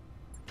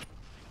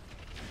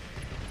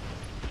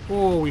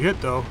 Oh, we hit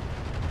though.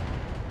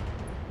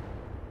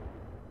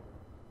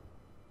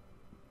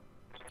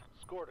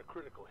 Scored a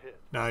critical hit.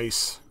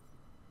 Nice.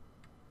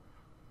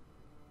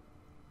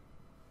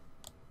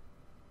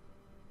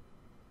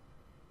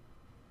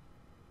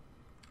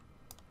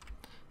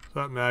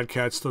 That Mad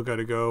Cat's still got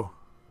to go.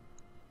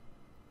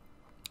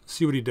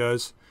 See what he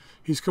does.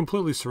 He's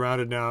completely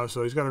surrounded now,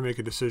 so he's got to make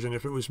a decision.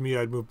 If it was me,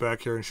 I'd move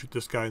back here and shoot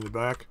this guy in the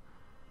back.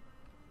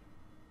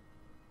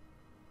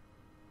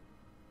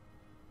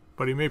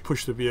 But he may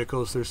push the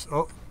vehicles. There's...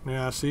 Oh,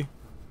 yeah, see?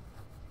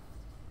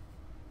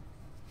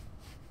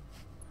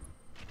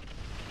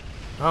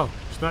 Oh,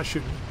 he's not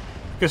shooting.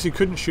 I guess he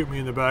couldn't shoot me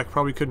in the back.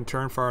 Probably couldn't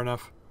turn far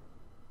enough.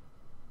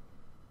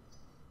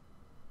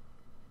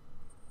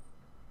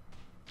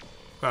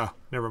 Ah,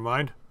 never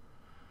mind.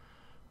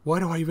 Why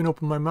do I even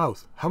open my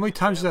mouth? How many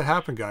times does that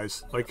happen,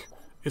 guys? Like,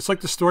 it's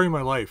like the story of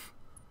my life.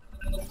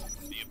 The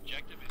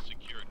objective is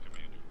secured,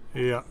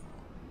 Commander. Yeah.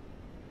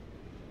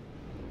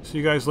 See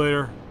you guys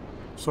later.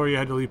 Sorry you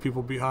had to leave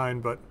people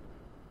behind, but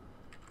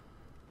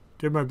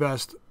did my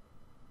best.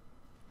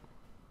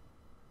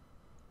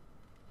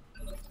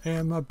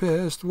 And my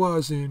best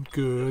wasn't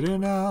good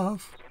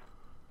enough.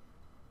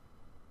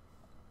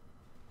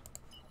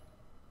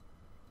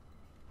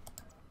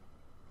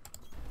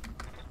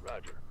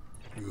 Roger.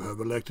 You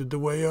have elected the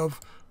way of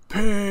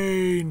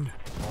pain.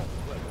 All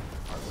weapons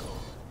are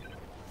gone.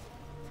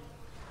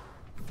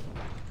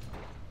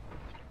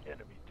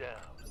 Enemy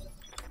down.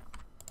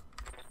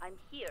 I'm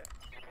here.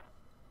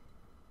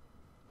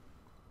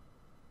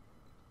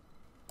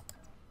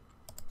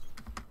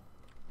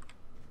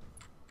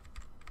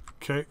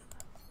 Okay.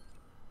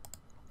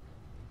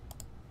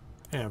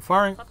 And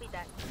firing. Copy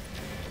that.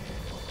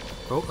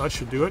 Oh, that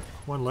should do it.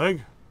 One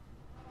leg.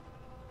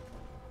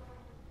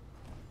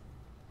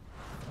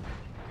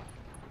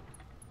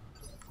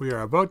 We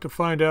are about to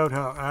find out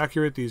how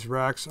accurate these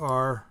racks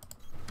are.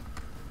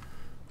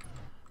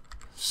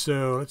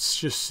 So let's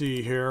just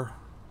see here.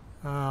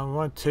 I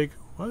want to take...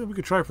 Well, we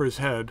could try for his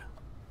head.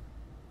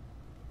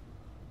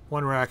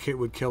 One rack hit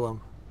would kill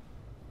him.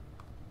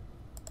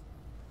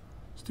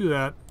 Let's do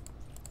that.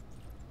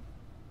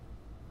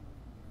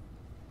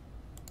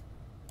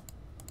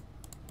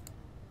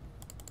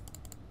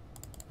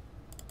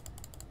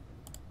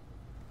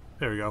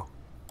 There we go.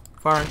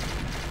 Firing.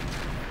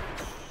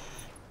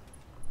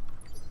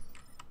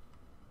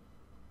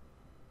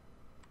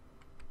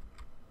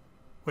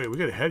 Wait, we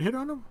got a head hit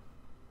on him?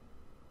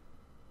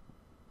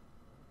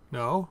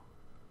 No.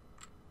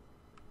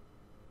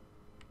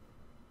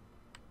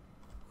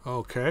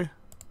 Okay.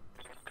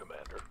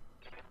 Commander.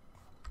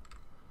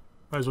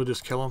 Might as well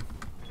just kill him.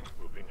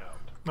 Moving out.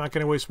 Not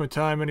gonna waste my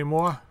time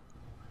anymore.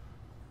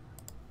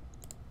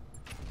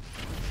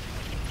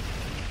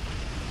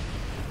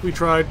 We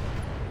tried.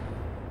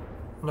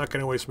 I'm not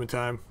gonna waste my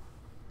time.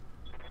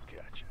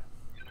 Gotcha.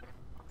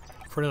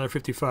 For another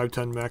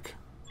 55-ton mech.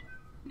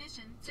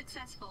 Mission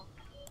successful.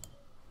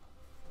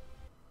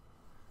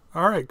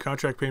 Alright,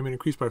 contract payment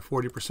increased by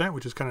 40%,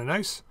 which is kind of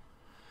nice.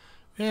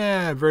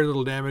 Yeah, very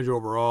little damage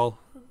overall.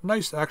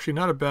 Nice, actually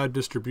not a bad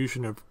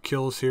distribution of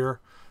kills here.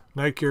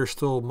 Night Gear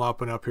still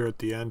mopping up here at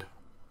the end.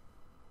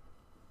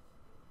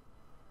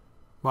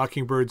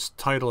 Mockingbird's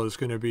title is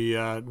going to be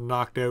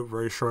knocked out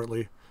very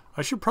shortly.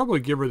 I should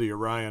probably give her the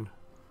Orion.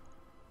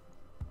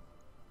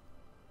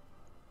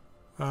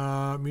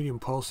 Medium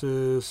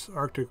pulses,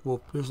 Arctic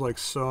Wolf. There's like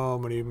so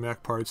many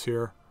mech parts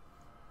here.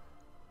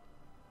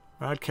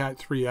 Mad Cat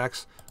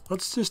 3X.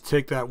 Let's just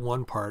take that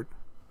one part.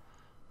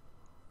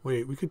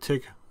 Wait, we could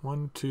take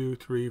 1, 2,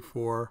 3,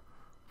 4,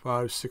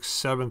 5, 6,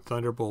 7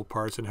 Thunderbolt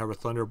parts and have a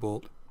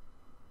Thunderbolt.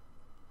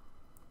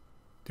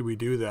 Did we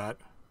do that?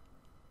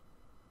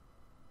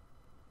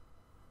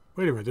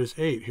 Wait a minute, there's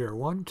 8 here.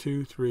 1,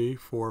 2, 3,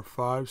 4,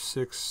 5,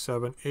 6,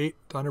 7, 8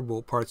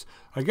 Thunderbolt parts.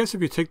 I guess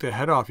if you take the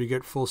head off, you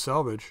get full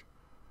salvage.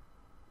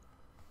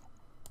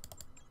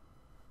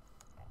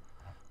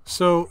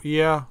 So,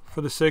 yeah,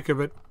 for the sake of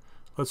it,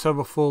 let's have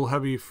a full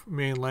heavy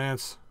main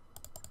lance.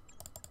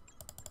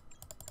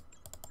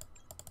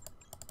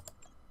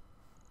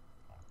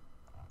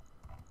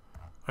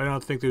 I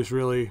don't think there's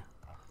really...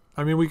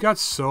 I mean, we got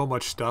so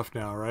much stuff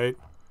now, right?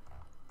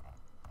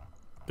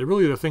 They're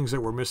really the things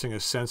that we're missing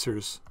as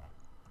sensors.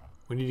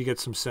 We need to get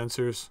some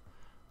sensors.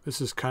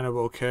 This is kind of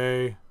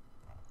okay.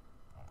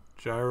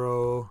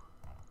 Gyro.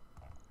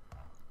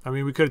 I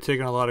mean, we could have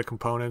taken a lot of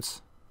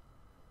components.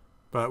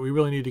 But we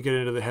really need to get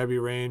into the heavy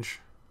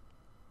range.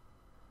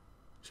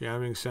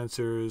 Jamming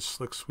sensors,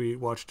 Slick Sweet,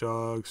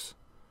 Watchdogs.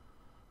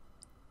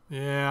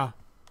 Yeah.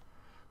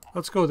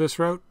 Let's go this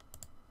route.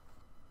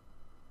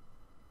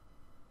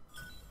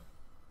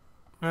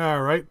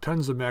 Alright,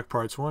 tons of mech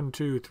parts. 1,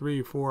 2,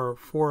 3, 4,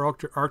 4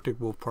 Arctic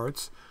Wolf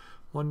parts.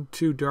 1,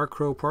 2 Dark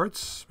Crow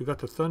parts. We got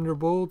the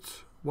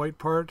Thunderbolt, white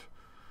part.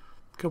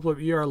 A couple of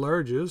ER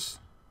larges.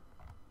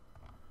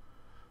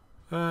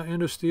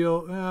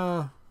 Endosteel.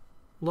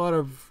 A lot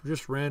of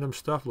just random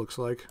stuff, looks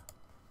like.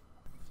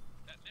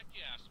 That mech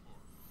you asked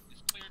for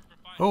is cleared for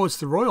fire. Oh, it's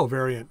the Royal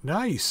variant.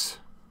 Nice.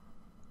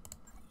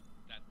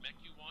 That mech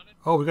you wanted?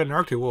 Oh, we got an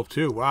Arctic Wolf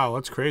too. Wow,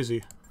 that's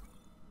crazy.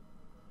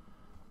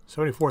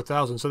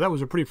 74,000. So that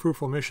was a pretty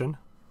fruitful mission.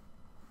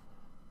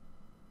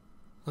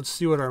 Let's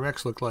see what our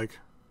mechs look like.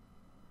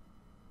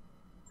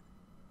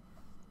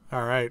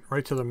 Alright,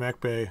 right to the mech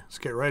bay. Let's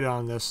get right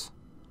on this.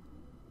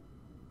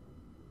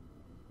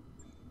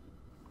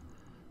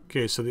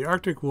 Okay, so the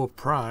Arctic Wolf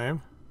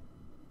Prime.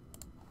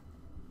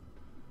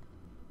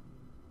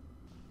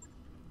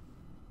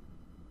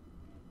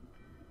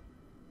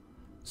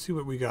 Let's see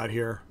what we got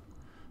here.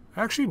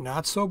 Actually,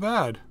 not so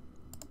bad.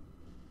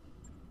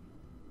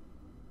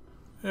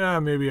 Yeah,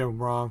 maybe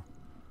I'm wrong.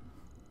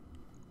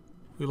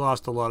 We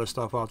lost a lot of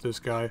stuff off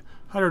this guy.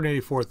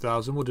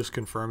 184,000. We'll just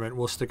confirm it.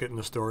 We'll stick it in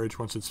the storage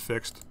once it's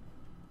fixed.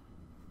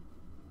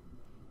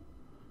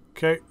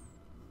 Okay.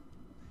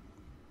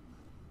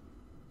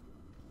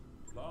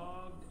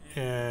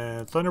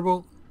 And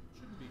Thunderbolt.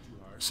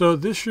 So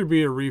this should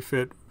be a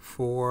refit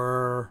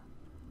for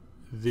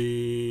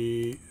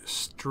the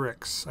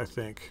Strix, I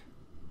think.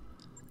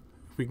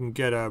 If we can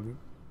get a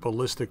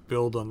ballistic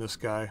build on this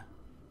guy.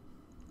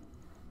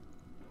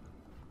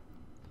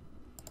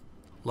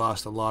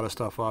 Lost a lot of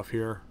stuff off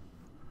here.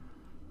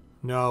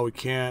 No, we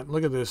can't.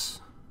 Look at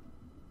this.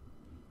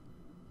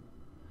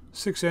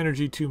 6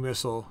 energy, 2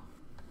 missile.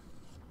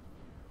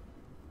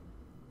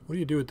 What do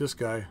you do with this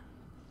guy?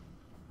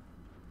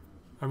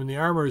 I mean, the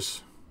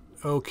armor's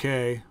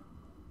okay.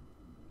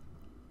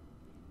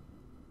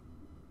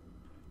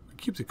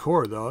 Keep the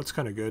core, though. That's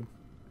kind of good.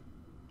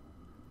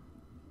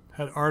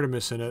 Had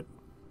Artemis in it.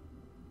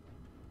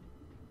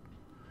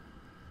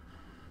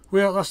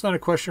 Well, that's not a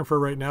question for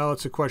right now.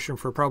 It's a question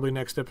for probably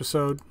next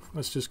episode.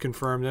 Let's just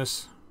confirm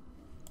this.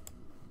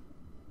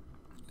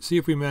 See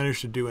if we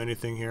manage to do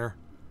anything here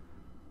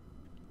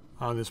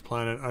on this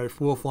planet.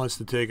 If Wolf wants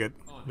to take it,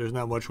 there's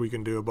not much we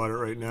can do about it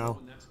right now.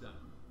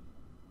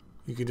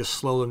 You can just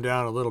slow them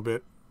down a little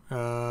bit.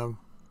 Let's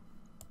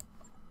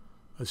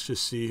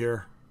just see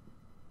here.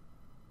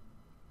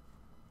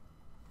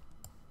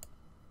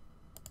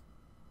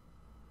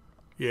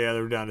 Yeah,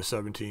 they're down to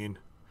 17.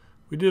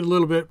 We did a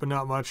little bit, but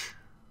not much.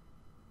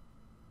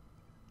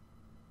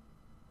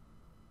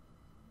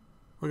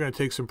 We're going to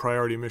take some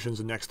priority missions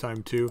the next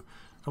time too.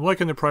 I'm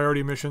liking the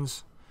priority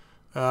missions.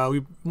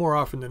 We more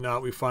often than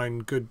not we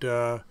find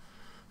good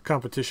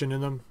competition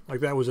in them. Like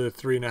that was a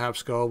 3.5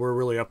 skull. We're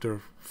really up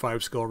to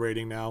 5 skull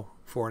rating now.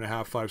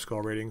 4.5, 5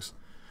 skull ratings.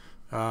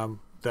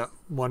 That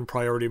one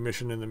priority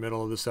mission in the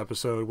middle of this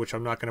episode, which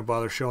I'm not going to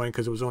bother showing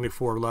because it was only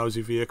 4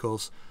 lousy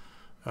vehicles.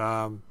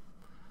 You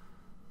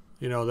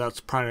know, that's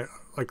probably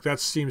like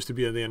that seems to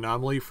be the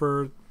anomaly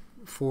for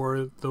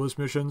those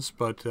missions,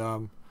 but.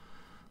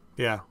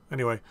 Yeah,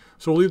 anyway,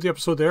 so we'll leave the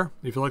episode there.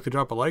 If you'd like to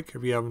drop a like,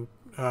 if you haven't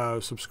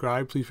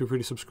subscribed, please feel free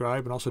to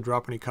subscribe and also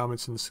drop any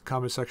comments in the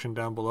comment section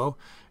down below.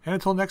 And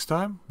until next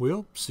time,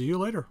 we'll see you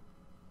later.